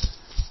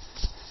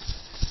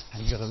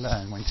 and you've got to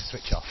learn when to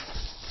switch off.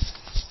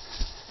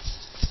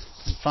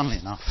 And funnily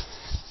enough,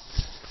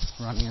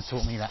 running has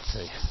taught me that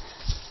too.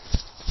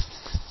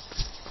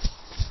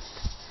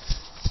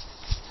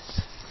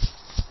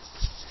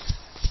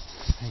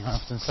 And I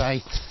often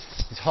say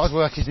is hard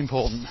work is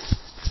important,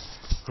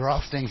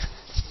 grafting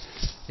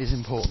is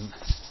important,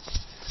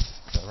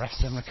 but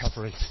rest and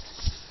recovery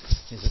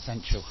is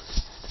essential.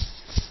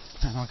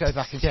 And I'll go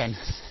back again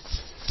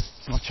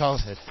to my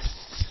childhood,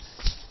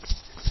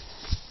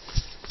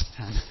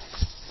 and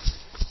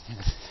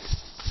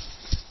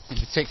in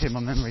particular my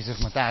memories of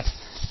my dad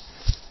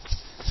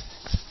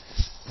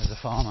as a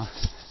farmer.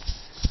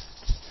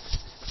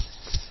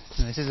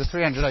 And this is a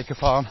 300-acre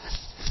farm.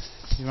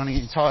 He's running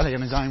it entirely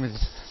on his own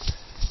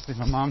with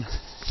my mum,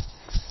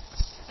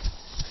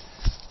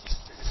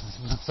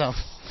 myself,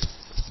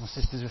 my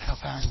sisters would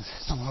help out in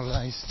summer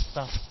holidays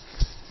stuff.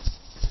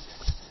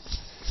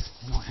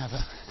 You might have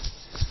a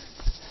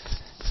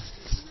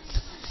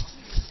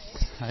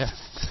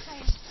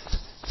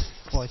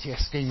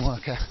YTS scheme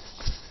worker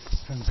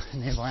from a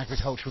nearby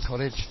agricultural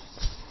college,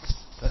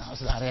 but that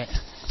was about it.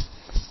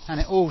 And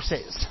it all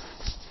sits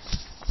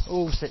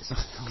on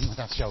my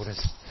dad's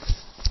shoulders,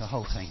 the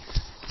whole thing.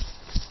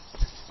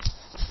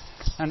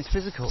 And it's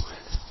physical,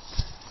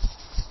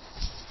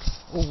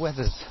 all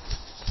weathers.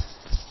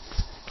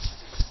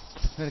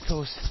 But of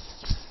course,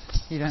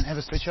 you don't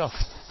ever switch off.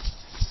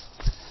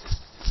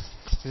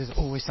 There's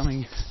always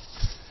something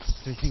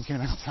to be thinking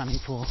about, planning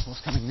for,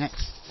 what's coming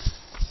next,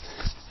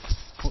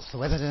 what's the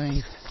weather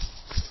doing,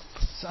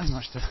 so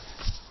much to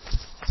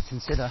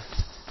consider.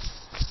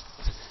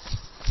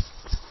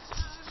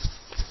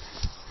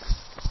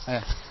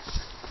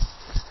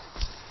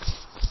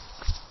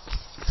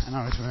 And I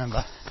always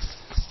remember,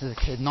 as a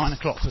kid, 9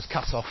 o'clock was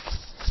cut off.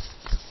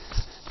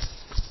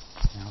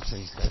 Obviously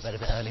I used to go to bed a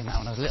bit early and that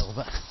when I was little,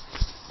 but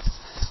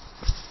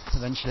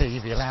eventually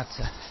you'd be allowed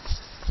to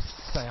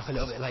stay up a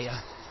little bit later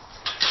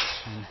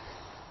and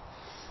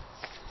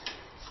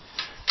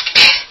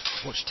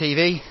watch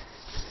TV,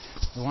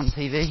 the one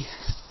TV,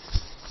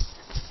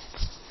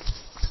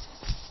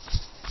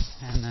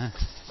 and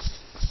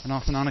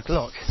after 9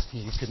 o'clock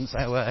you couldn't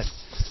say a word.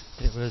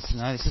 It was,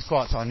 no, this is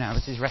quiet time now,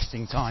 this is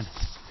resting time.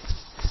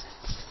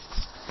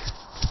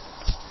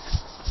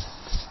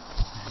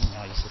 And,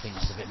 I used to think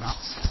that was a bit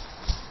nuts.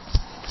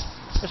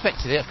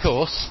 Respected it, of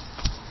course,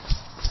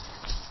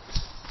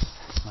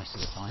 most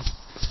of the time,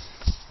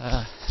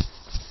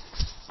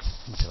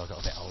 until I got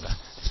a bit older.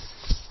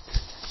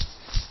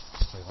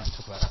 So we won't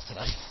talk about that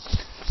today.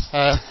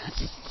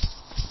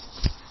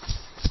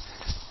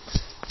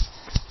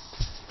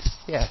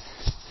 Yeah,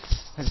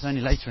 it was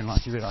only later in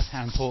life you realise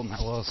how important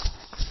that was.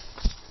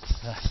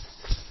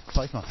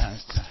 Both my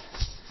parents to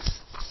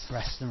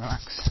rest and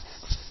relax.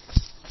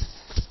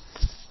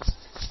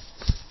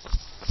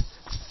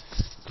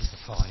 These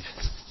are 5,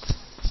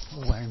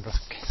 all wearing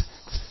black.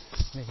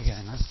 There you go,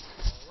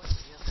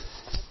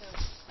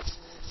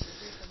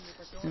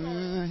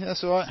 man.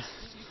 That's all right.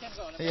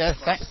 Yeah,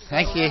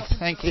 thank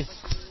you.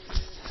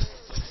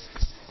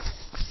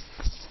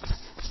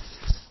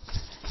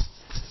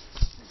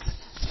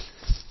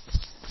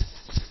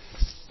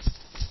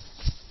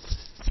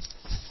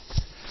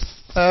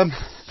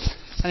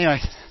 Anyway,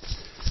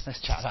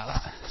 let's chat about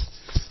that.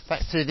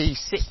 Back to the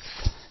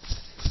 6th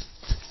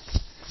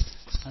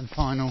and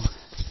final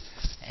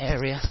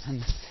area,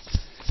 and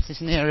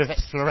it's an area of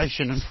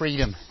exploration and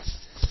freedom.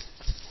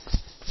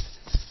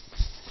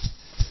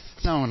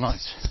 No one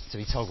likes to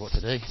be told what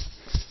to do,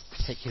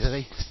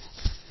 particularly.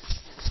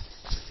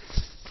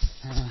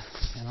 And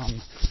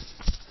I'm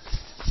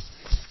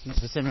not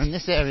dissimilar. And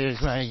this area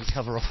is where you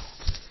cover off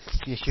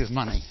the issue of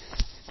money.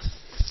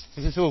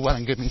 Because it's all well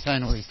and good me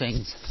saying all these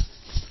things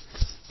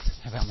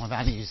about my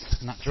values,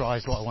 and that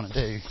drives what I want to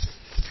do.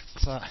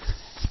 But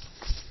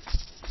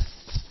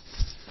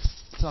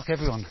like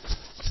everyone,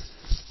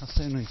 I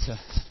still need to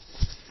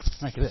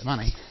make a bit of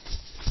money,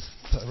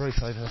 put a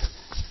roof over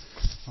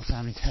my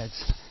family's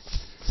heads.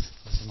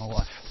 Obviously my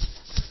wife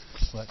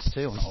works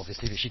too, or not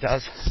obviously, but she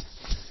does.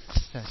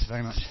 So it's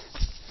very much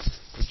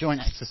a joint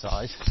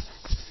exercise.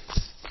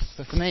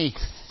 But for me,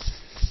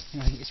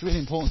 it's really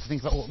important to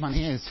think about what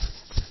money is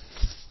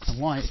and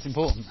why it's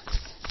important.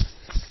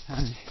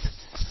 And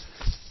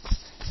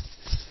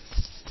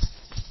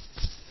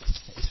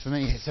For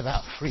me, it's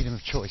about freedom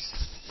of choice.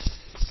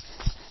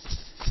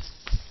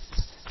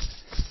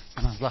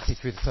 And I was lucky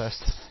through the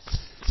first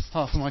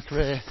half of my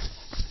career,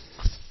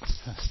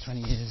 first 20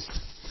 years,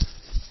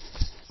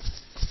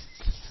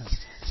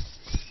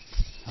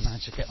 I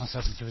managed to get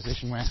myself into a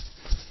position where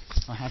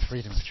I had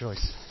freedom of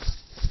choice.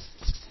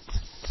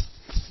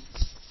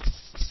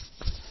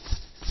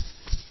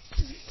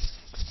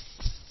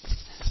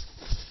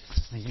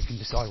 And you can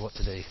decide what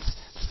to do,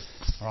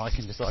 or I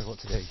can decide what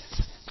to do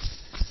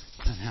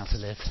and how to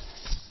live.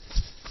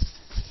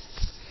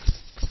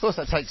 Of course,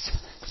 that takes,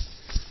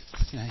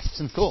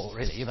 some thought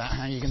really about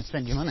how you're going to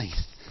spend your money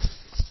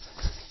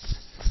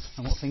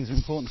and what things are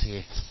important to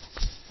you.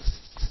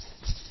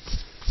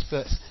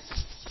 But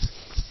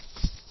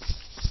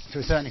to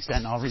a certain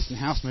extent, our recent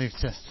house move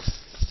to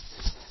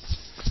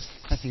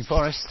Epping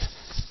Forest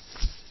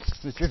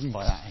was driven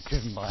by that. It's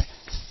driven by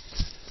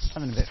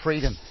having a bit of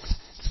freedom,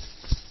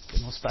 a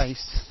bit more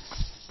space,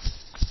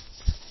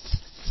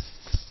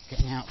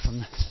 getting out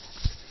from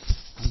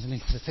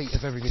underneath the feet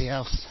of everybody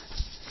else.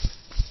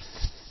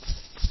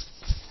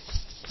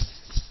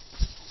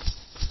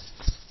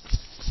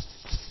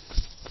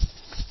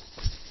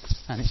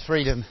 And it's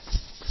freedom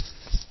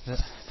that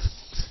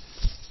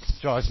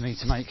drives me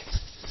to make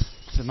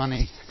the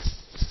money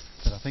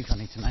that I think I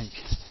need to make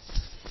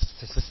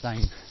to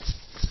sustain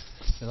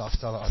the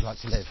lifestyle that I'd like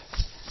to live.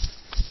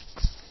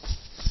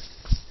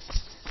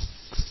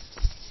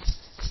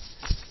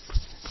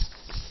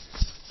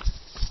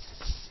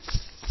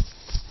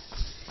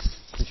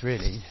 Which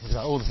really is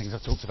about all the things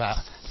I've talked about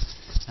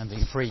and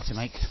being free to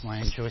make my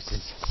own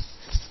choices.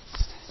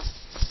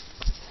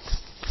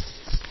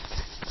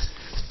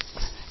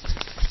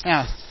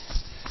 Now,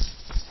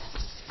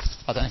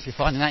 I don't know if you're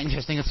finding that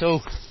interesting at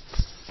all.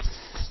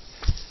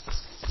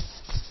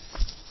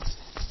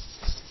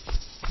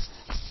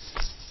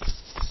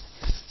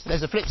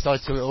 There's a flip side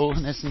to it all,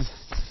 and there's some,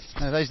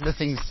 those are the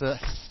things that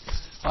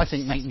I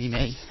think make me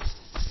me,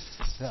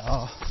 that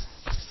are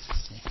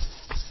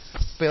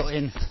built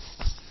in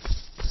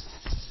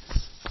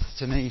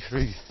to me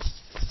through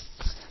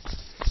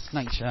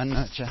nature and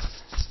nurture,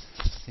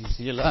 things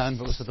that you learn,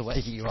 but also the way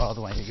that you are,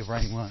 the way that your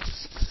brain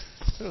works.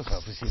 But also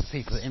obviously the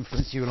people that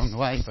influence you along the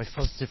way, both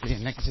positively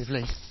and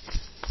negatively.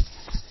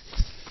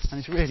 And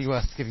it's really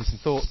worth giving some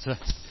thought to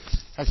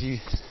as you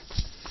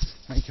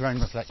make your own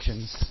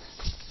reflections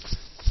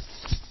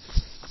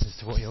as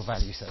to what your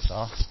value sets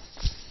are.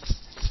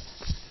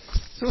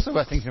 It's also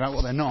worth thinking about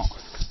what they're not.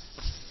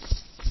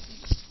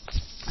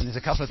 And there's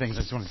a couple of things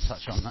I just wanted to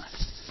touch on that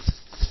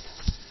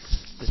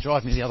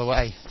drive me the other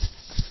way,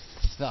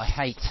 that I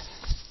hate.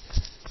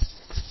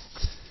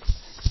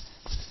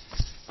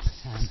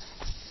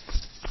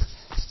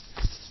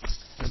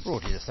 They're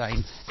broadly the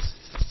same.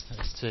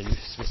 There's two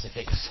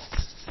specifics.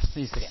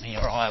 These to get me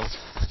riled.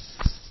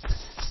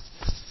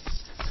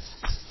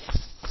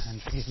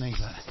 And forgive me,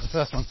 but the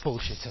first one's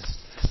bullshitters.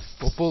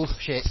 Or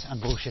bullshit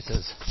and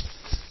bullshitters.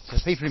 So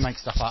people who make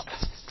stuff up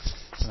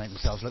to make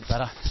themselves look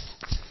better.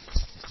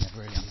 Just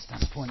never really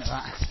understand the point of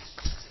that.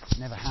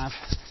 Never have.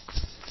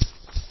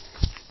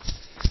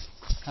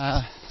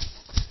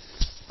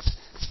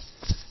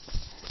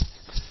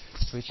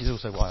 Which is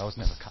also why I was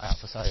never cut out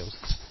for sales.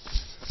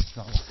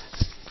 I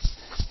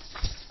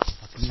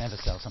could never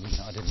sell something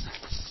that I didn't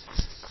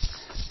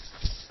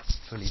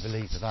fully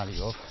believe the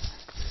value of,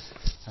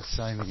 as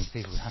so many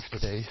people have to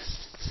do.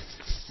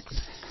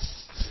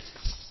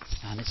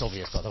 And it's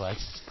obvious, by the way,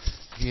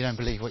 if you don't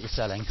believe what you're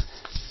selling,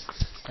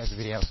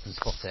 everybody else can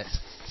spot it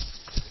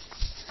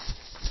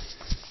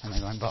and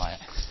they won't buy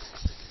it.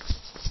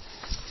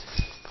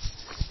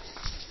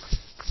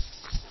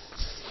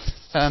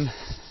 But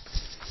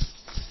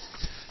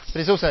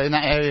it's also in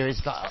that area,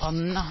 it's like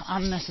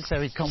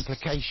unnecessary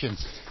complication.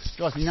 It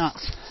drives me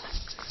nuts.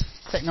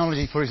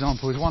 Technology, for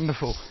example, is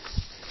wonderful.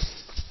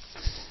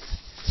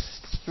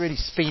 It's really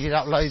speeded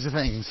up loads of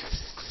things.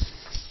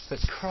 But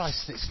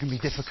Christ, it's going to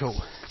be difficult.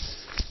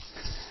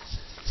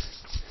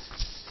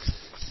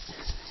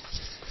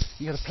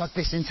 You've got to plug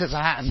this into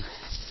that and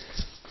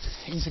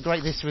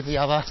integrate this with the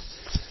other.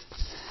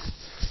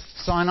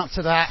 Sign up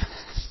to that.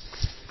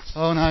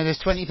 Oh no, there's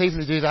 20 people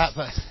who do that,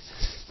 but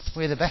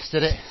we're the best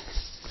at it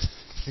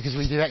because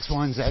we do X,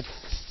 Y, and Z.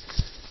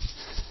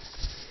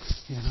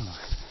 You know,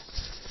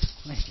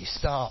 where do you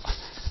start?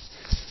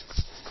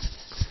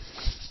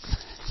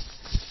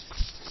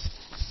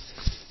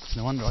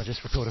 No wonder I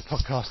just record a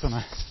podcast on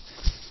a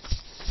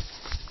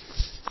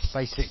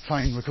basic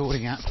phone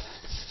recording app.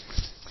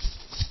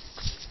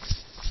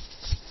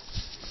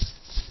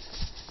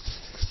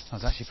 I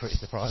was actually pretty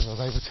surprised I was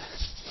able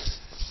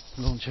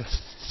to launch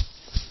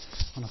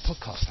on a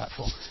podcast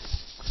platform.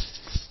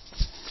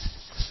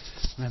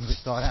 Remember, it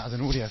started out as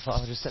an audio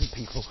file I just sent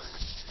people.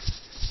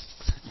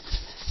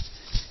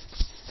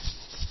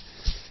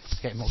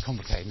 It's getting more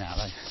complicated now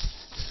though.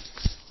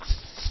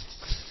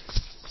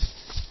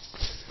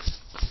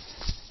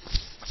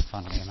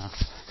 Funnily enough.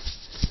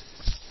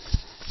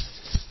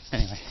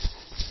 Anyway.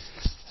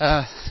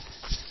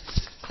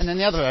 And then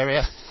the other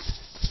area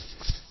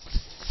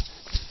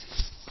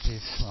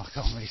is, well,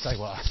 can't really say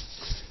what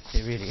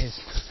it really is.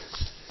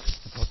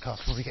 The podcast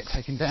will probably get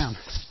taken down.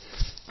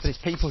 But it's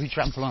people who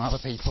trample on other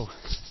people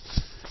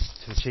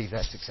to achieve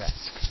their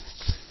success.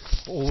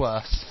 Or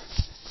worse,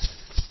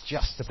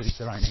 just to boost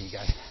their own ego.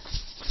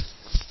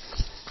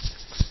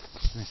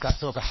 And it's that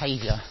sort of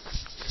behaviour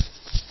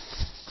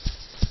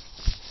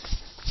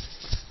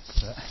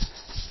that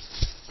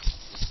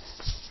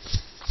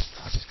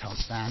I just can't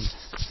stand.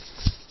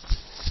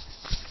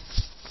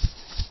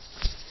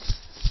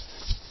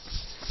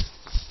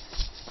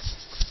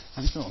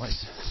 And it's not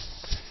always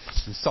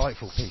an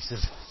insightful piece of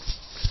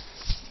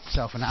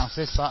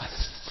self-analysis, but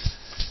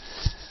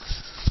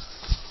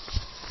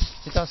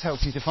it does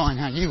help you define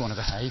how you want to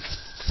behave.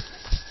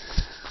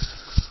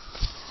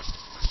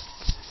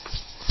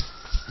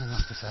 And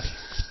like I say,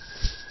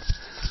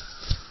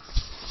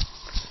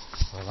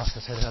 well, like I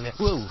said earlier,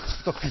 whoa,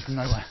 dog came from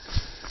nowhere.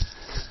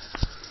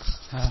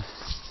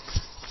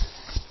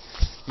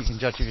 You can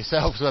judge for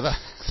yourselves whether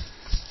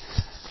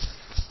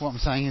what I'm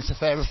saying is a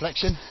fair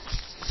reflection.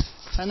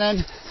 And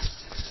then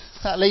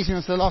that leads me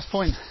on to the last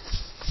point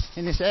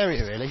in this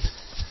area, really.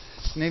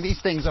 You know, these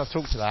things I've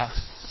talked about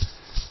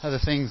are the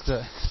things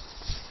that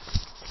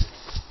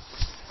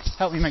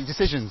help me make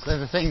decisions. They're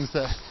the things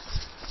that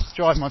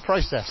drive my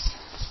process.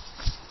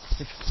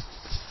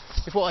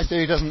 If what I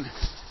do doesn't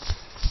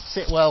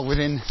sit well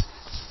within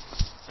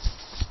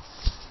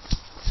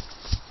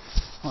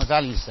my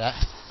value set,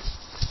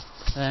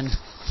 then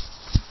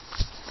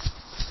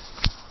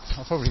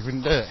I probably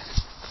wouldn't do it.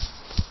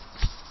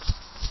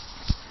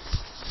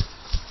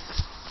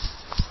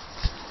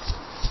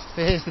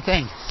 But here's the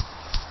thing.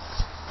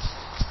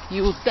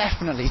 You will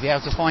definitely be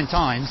able to find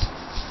times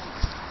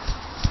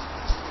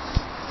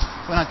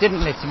when I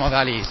didn't live to my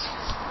values.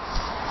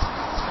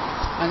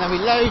 And there'll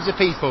be loads of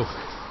people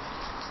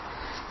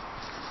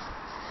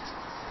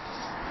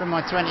from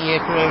my 20-year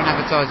career in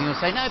advertising will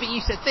say, no, but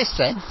you said this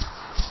then,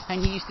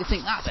 and you used to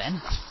think that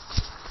then.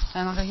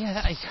 And I go, yeah,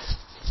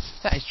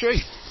 that is true.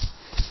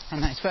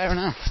 And that's fair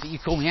enough that you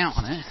call me out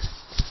on it.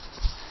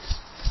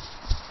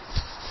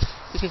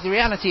 Because the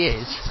reality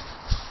is,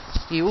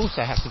 you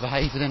also have to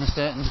behave within a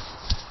certain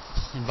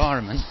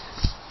environment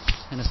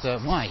in a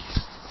certain way.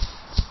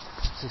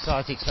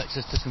 Society expects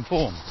us to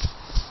conform.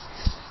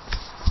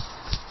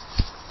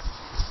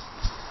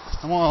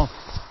 And while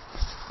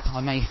I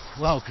may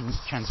well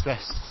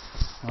transgress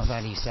my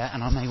value set,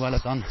 and I may well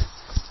have done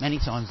many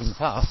times in the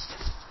past,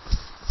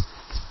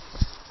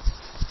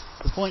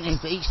 the point is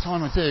that each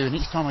time I do and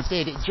each time I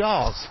did, it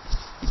jars.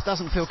 It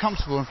doesn't feel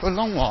comfortable, and for a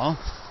long while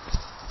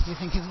you're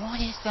thinking, why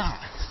is that?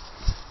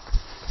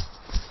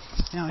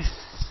 You know,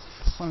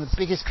 one of the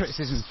biggest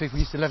criticisms people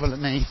used to level at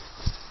me,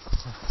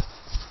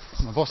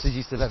 my bosses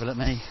used to level at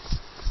me,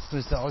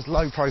 was that I was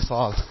low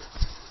profile.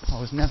 I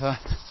was never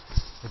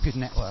a good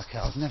networker.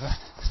 I was never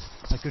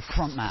a good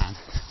front man.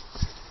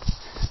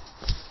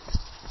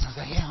 And I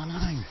go, yeah, I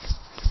know,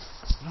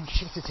 but I'm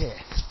shit at it.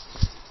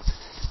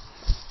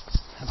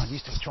 And I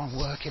used to try and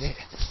work at it.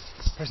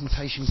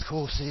 Presentation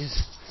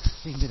courses,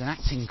 even did an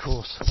acting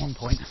course at one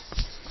point.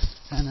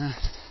 And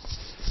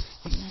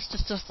it's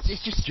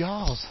just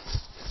jars.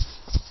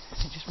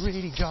 It just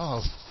really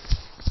jars.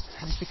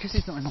 And it's because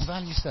it's not in my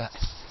value set.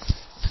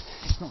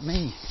 It's not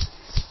me.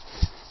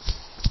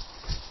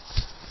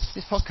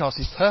 This podcast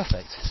is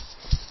perfect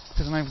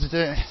because I'm able to do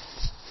it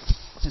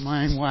in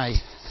my own way.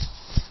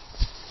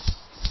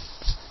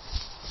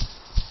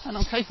 And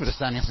I'm capable of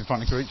standing up in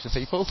front of groups of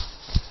people.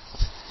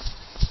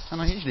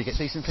 And I usually get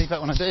decent feedback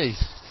when I do.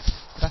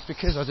 But that's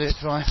because I do it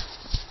by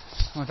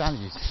my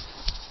values.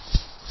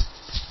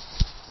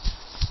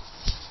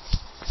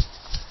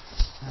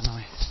 And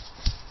I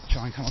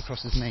try and come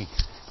across as me.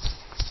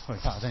 Or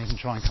in fact, I don't even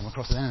try and come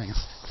across as anything.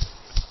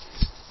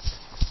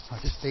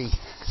 I'll just be.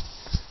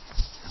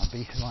 I'll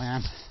be who I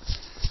am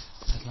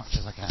as much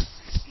as I can.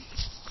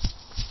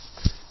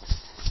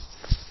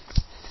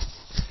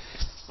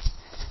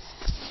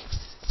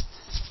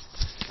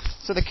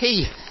 So the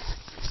key,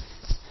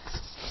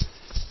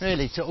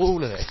 really, to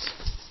all of this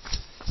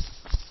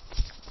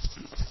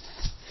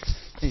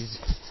is,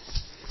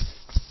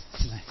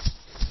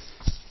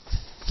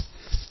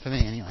 for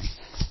me anyway,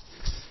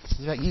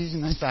 is about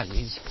using those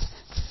values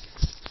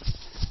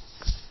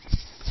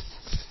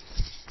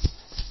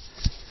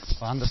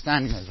by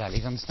understanding those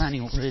values,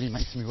 understanding what really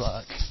makes me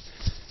work,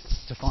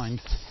 to find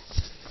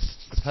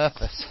the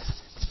purpose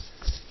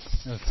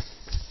of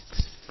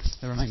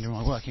the remainder of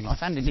my working life,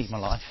 and indeed my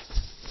life,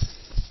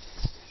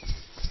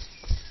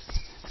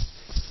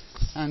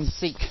 and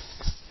seek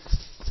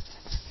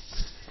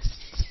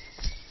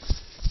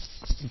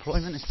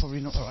employment is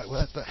probably not the right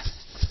word, but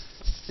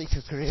seek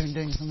a career in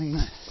doing something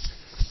that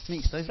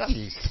meets those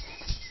values.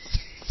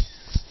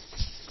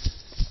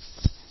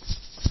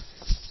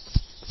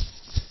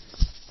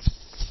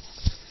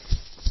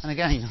 And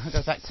again, I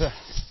go back to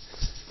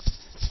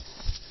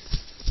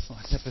what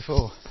I said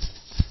before.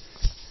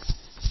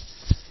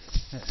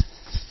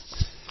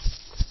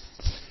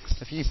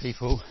 A few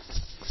people,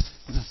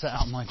 when I set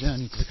out on my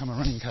journey to become a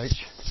running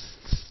coach,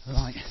 were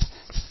like,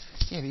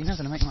 yeah, but you're not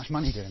going to make much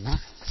money doing that.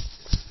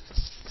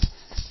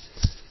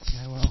 You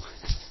go, well,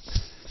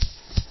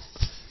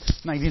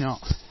 maybe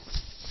not.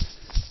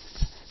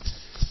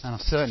 And I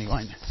certainly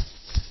won't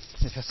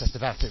if I set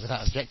about it with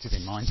that objective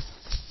in mind.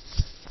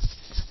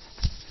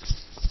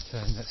 So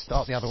let's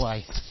start the other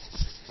way.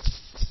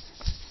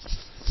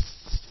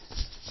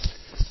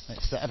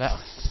 Let's set about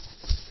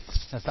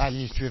a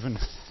values-driven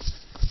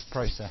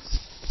process,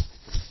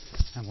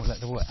 and we'll let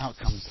the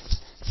outcomes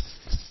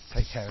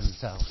take care of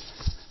themselves.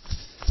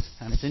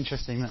 And it's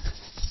interesting that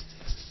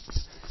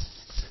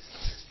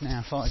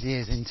now, 5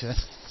 years into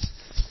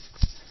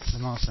the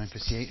Milestone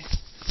Pursuit,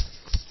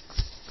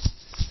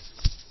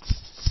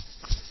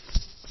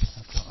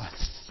 I've got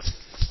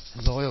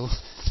a loyal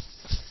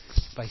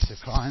base of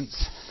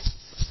clients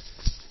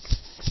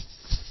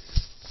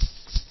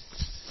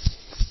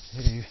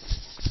who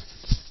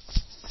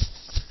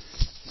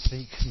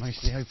speak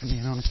mostly openly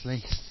and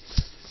honestly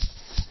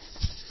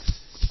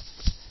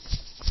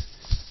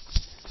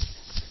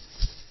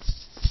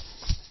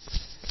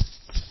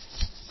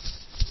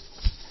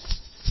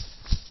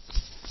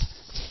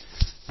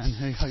and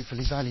who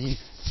hopefully value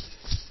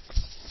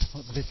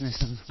what the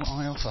business and what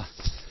I offer.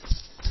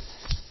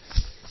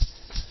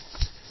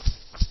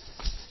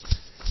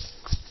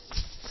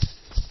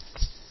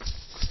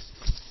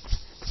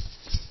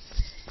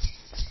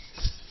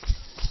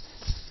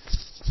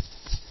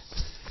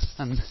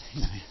 And,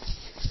 you know,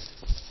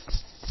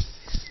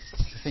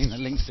 the thing that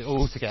links it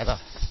all together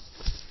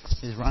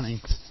is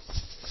running,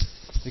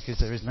 because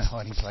there is no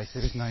hiding place,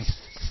 there is no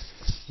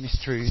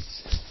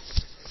mistruths.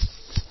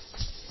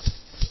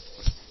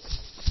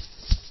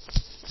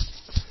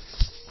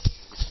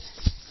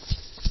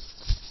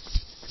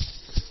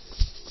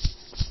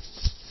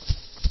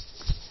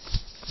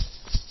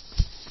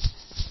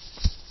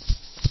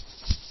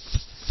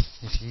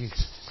 If you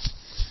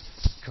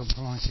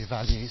compromise your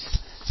values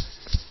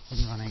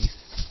in running,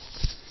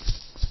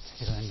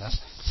 you'll end up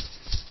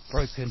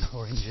broken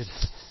or injured.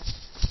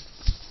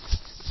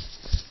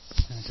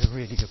 And it's a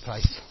really good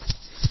place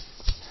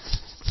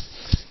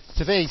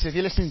to be. So if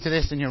you're listening to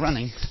this and you're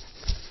running,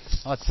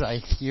 I'd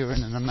say you're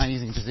in an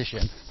amazing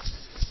position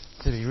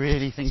to be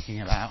really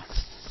thinking about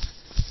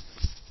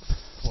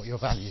what your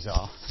values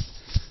are.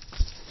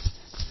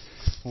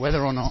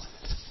 Whether or not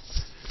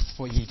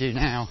what you do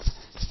now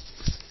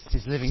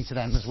is living to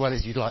them as well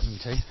as you'd like them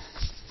to,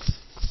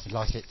 you'd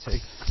like it to.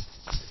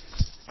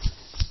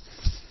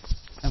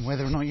 And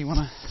whether or not you want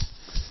to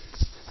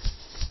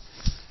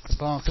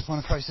embark upon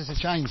a process of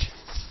change.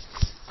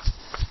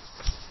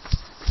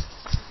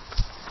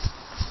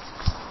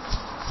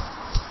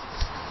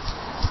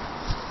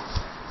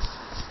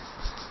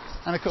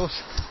 And of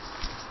course,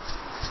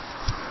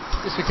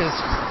 just because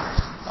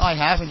I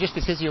have, and just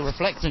because you're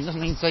reflecting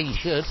doesn't mean to say you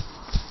should.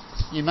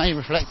 You may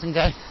reflect and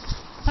go,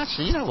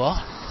 actually, you know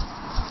what?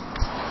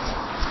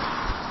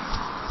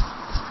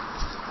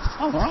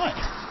 I'm alright.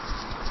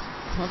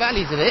 My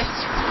values are this.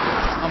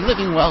 I'm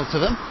living well to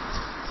them.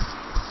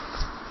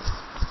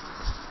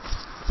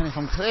 And if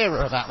I'm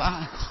clearer about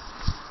that,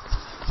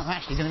 I'm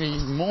actually going to be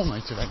even more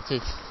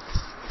motivated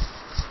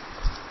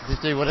to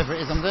do whatever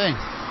it is I'm doing.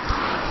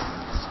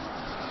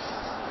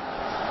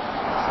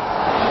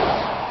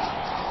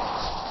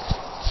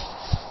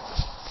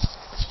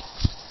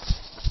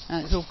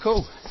 And it's all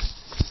cool.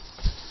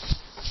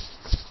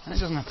 And it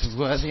doesn't have to be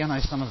worthy. I know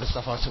some of the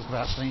stuff I talk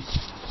about can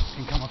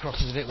come across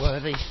as a bit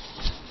worthy,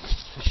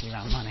 especially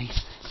around money.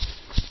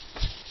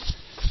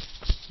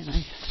 You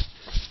know,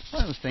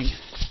 I always think,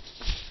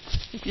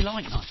 if you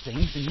like nice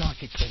things and you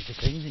like expensive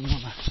things and you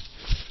want a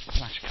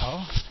flash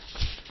car,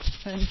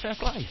 then fair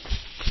play.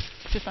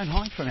 Just don't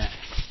hide from it.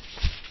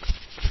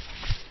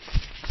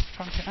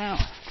 Front it out.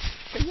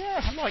 But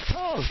yeah, I like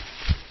cars.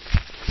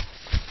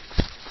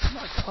 I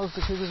like cars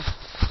because of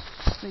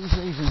these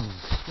reasons.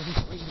 Because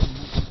it's freedom,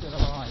 makes you feel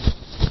alive.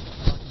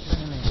 I like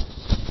adrenaline.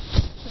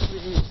 Whatever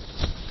it is,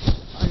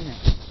 own it.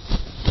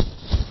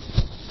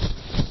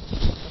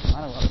 Doesn't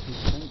matter what other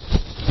people think.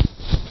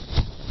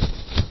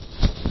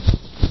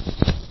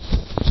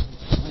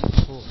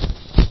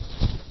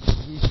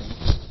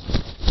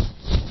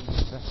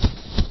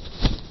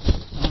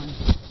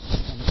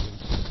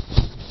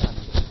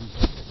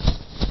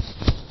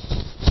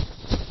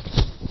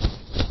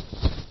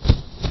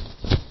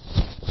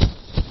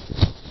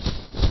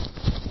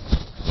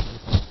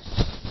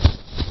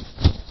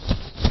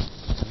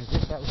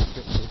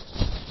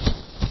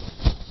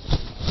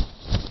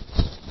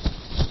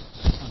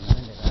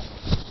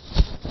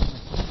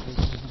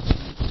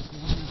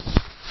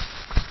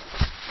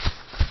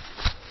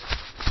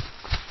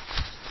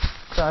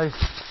 So,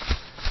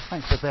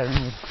 thanks for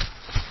bearing with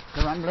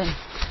the rambling.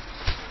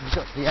 We've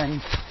got to the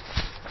end.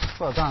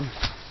 Well done.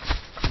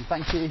 And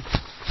thank you.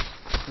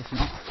 If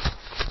not,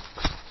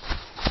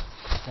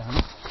 fair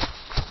enough.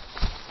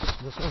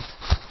 Yourself.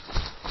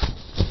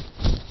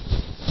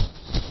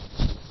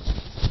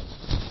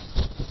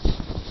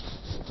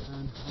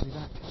 And I'll be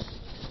back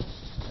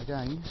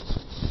again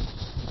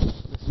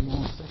with some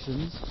more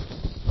sessions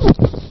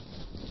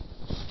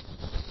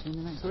in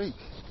the next week.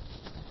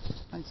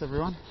 Thanks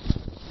everyone.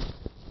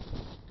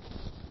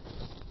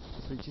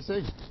 Speak to you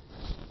soon.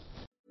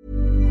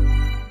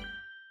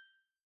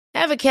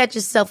 Ever catch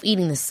yourself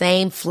eating the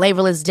same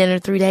flavorless dinner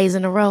 3 days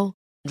in a row?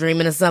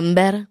 Dreaming of something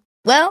better?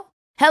 Well,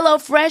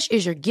 HelloFresh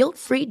is your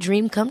guilt-free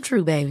dream come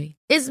true, baby.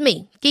 It's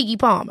me, Keke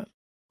Palmer.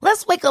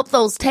 Let's wake up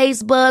those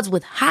taste buds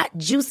with hot,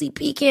 juicy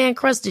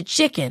pecan-crusted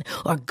chicken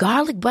or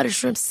garlic butter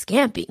shrimp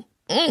scampi.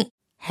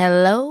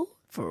 Hello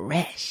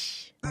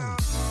Fresh.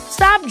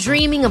 Stop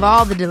dreaming of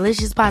all the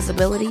delicious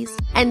possibilities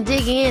and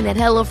dig in at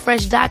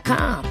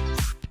HelloFresh.com.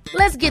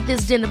 Let's get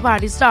this dinner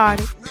party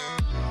started.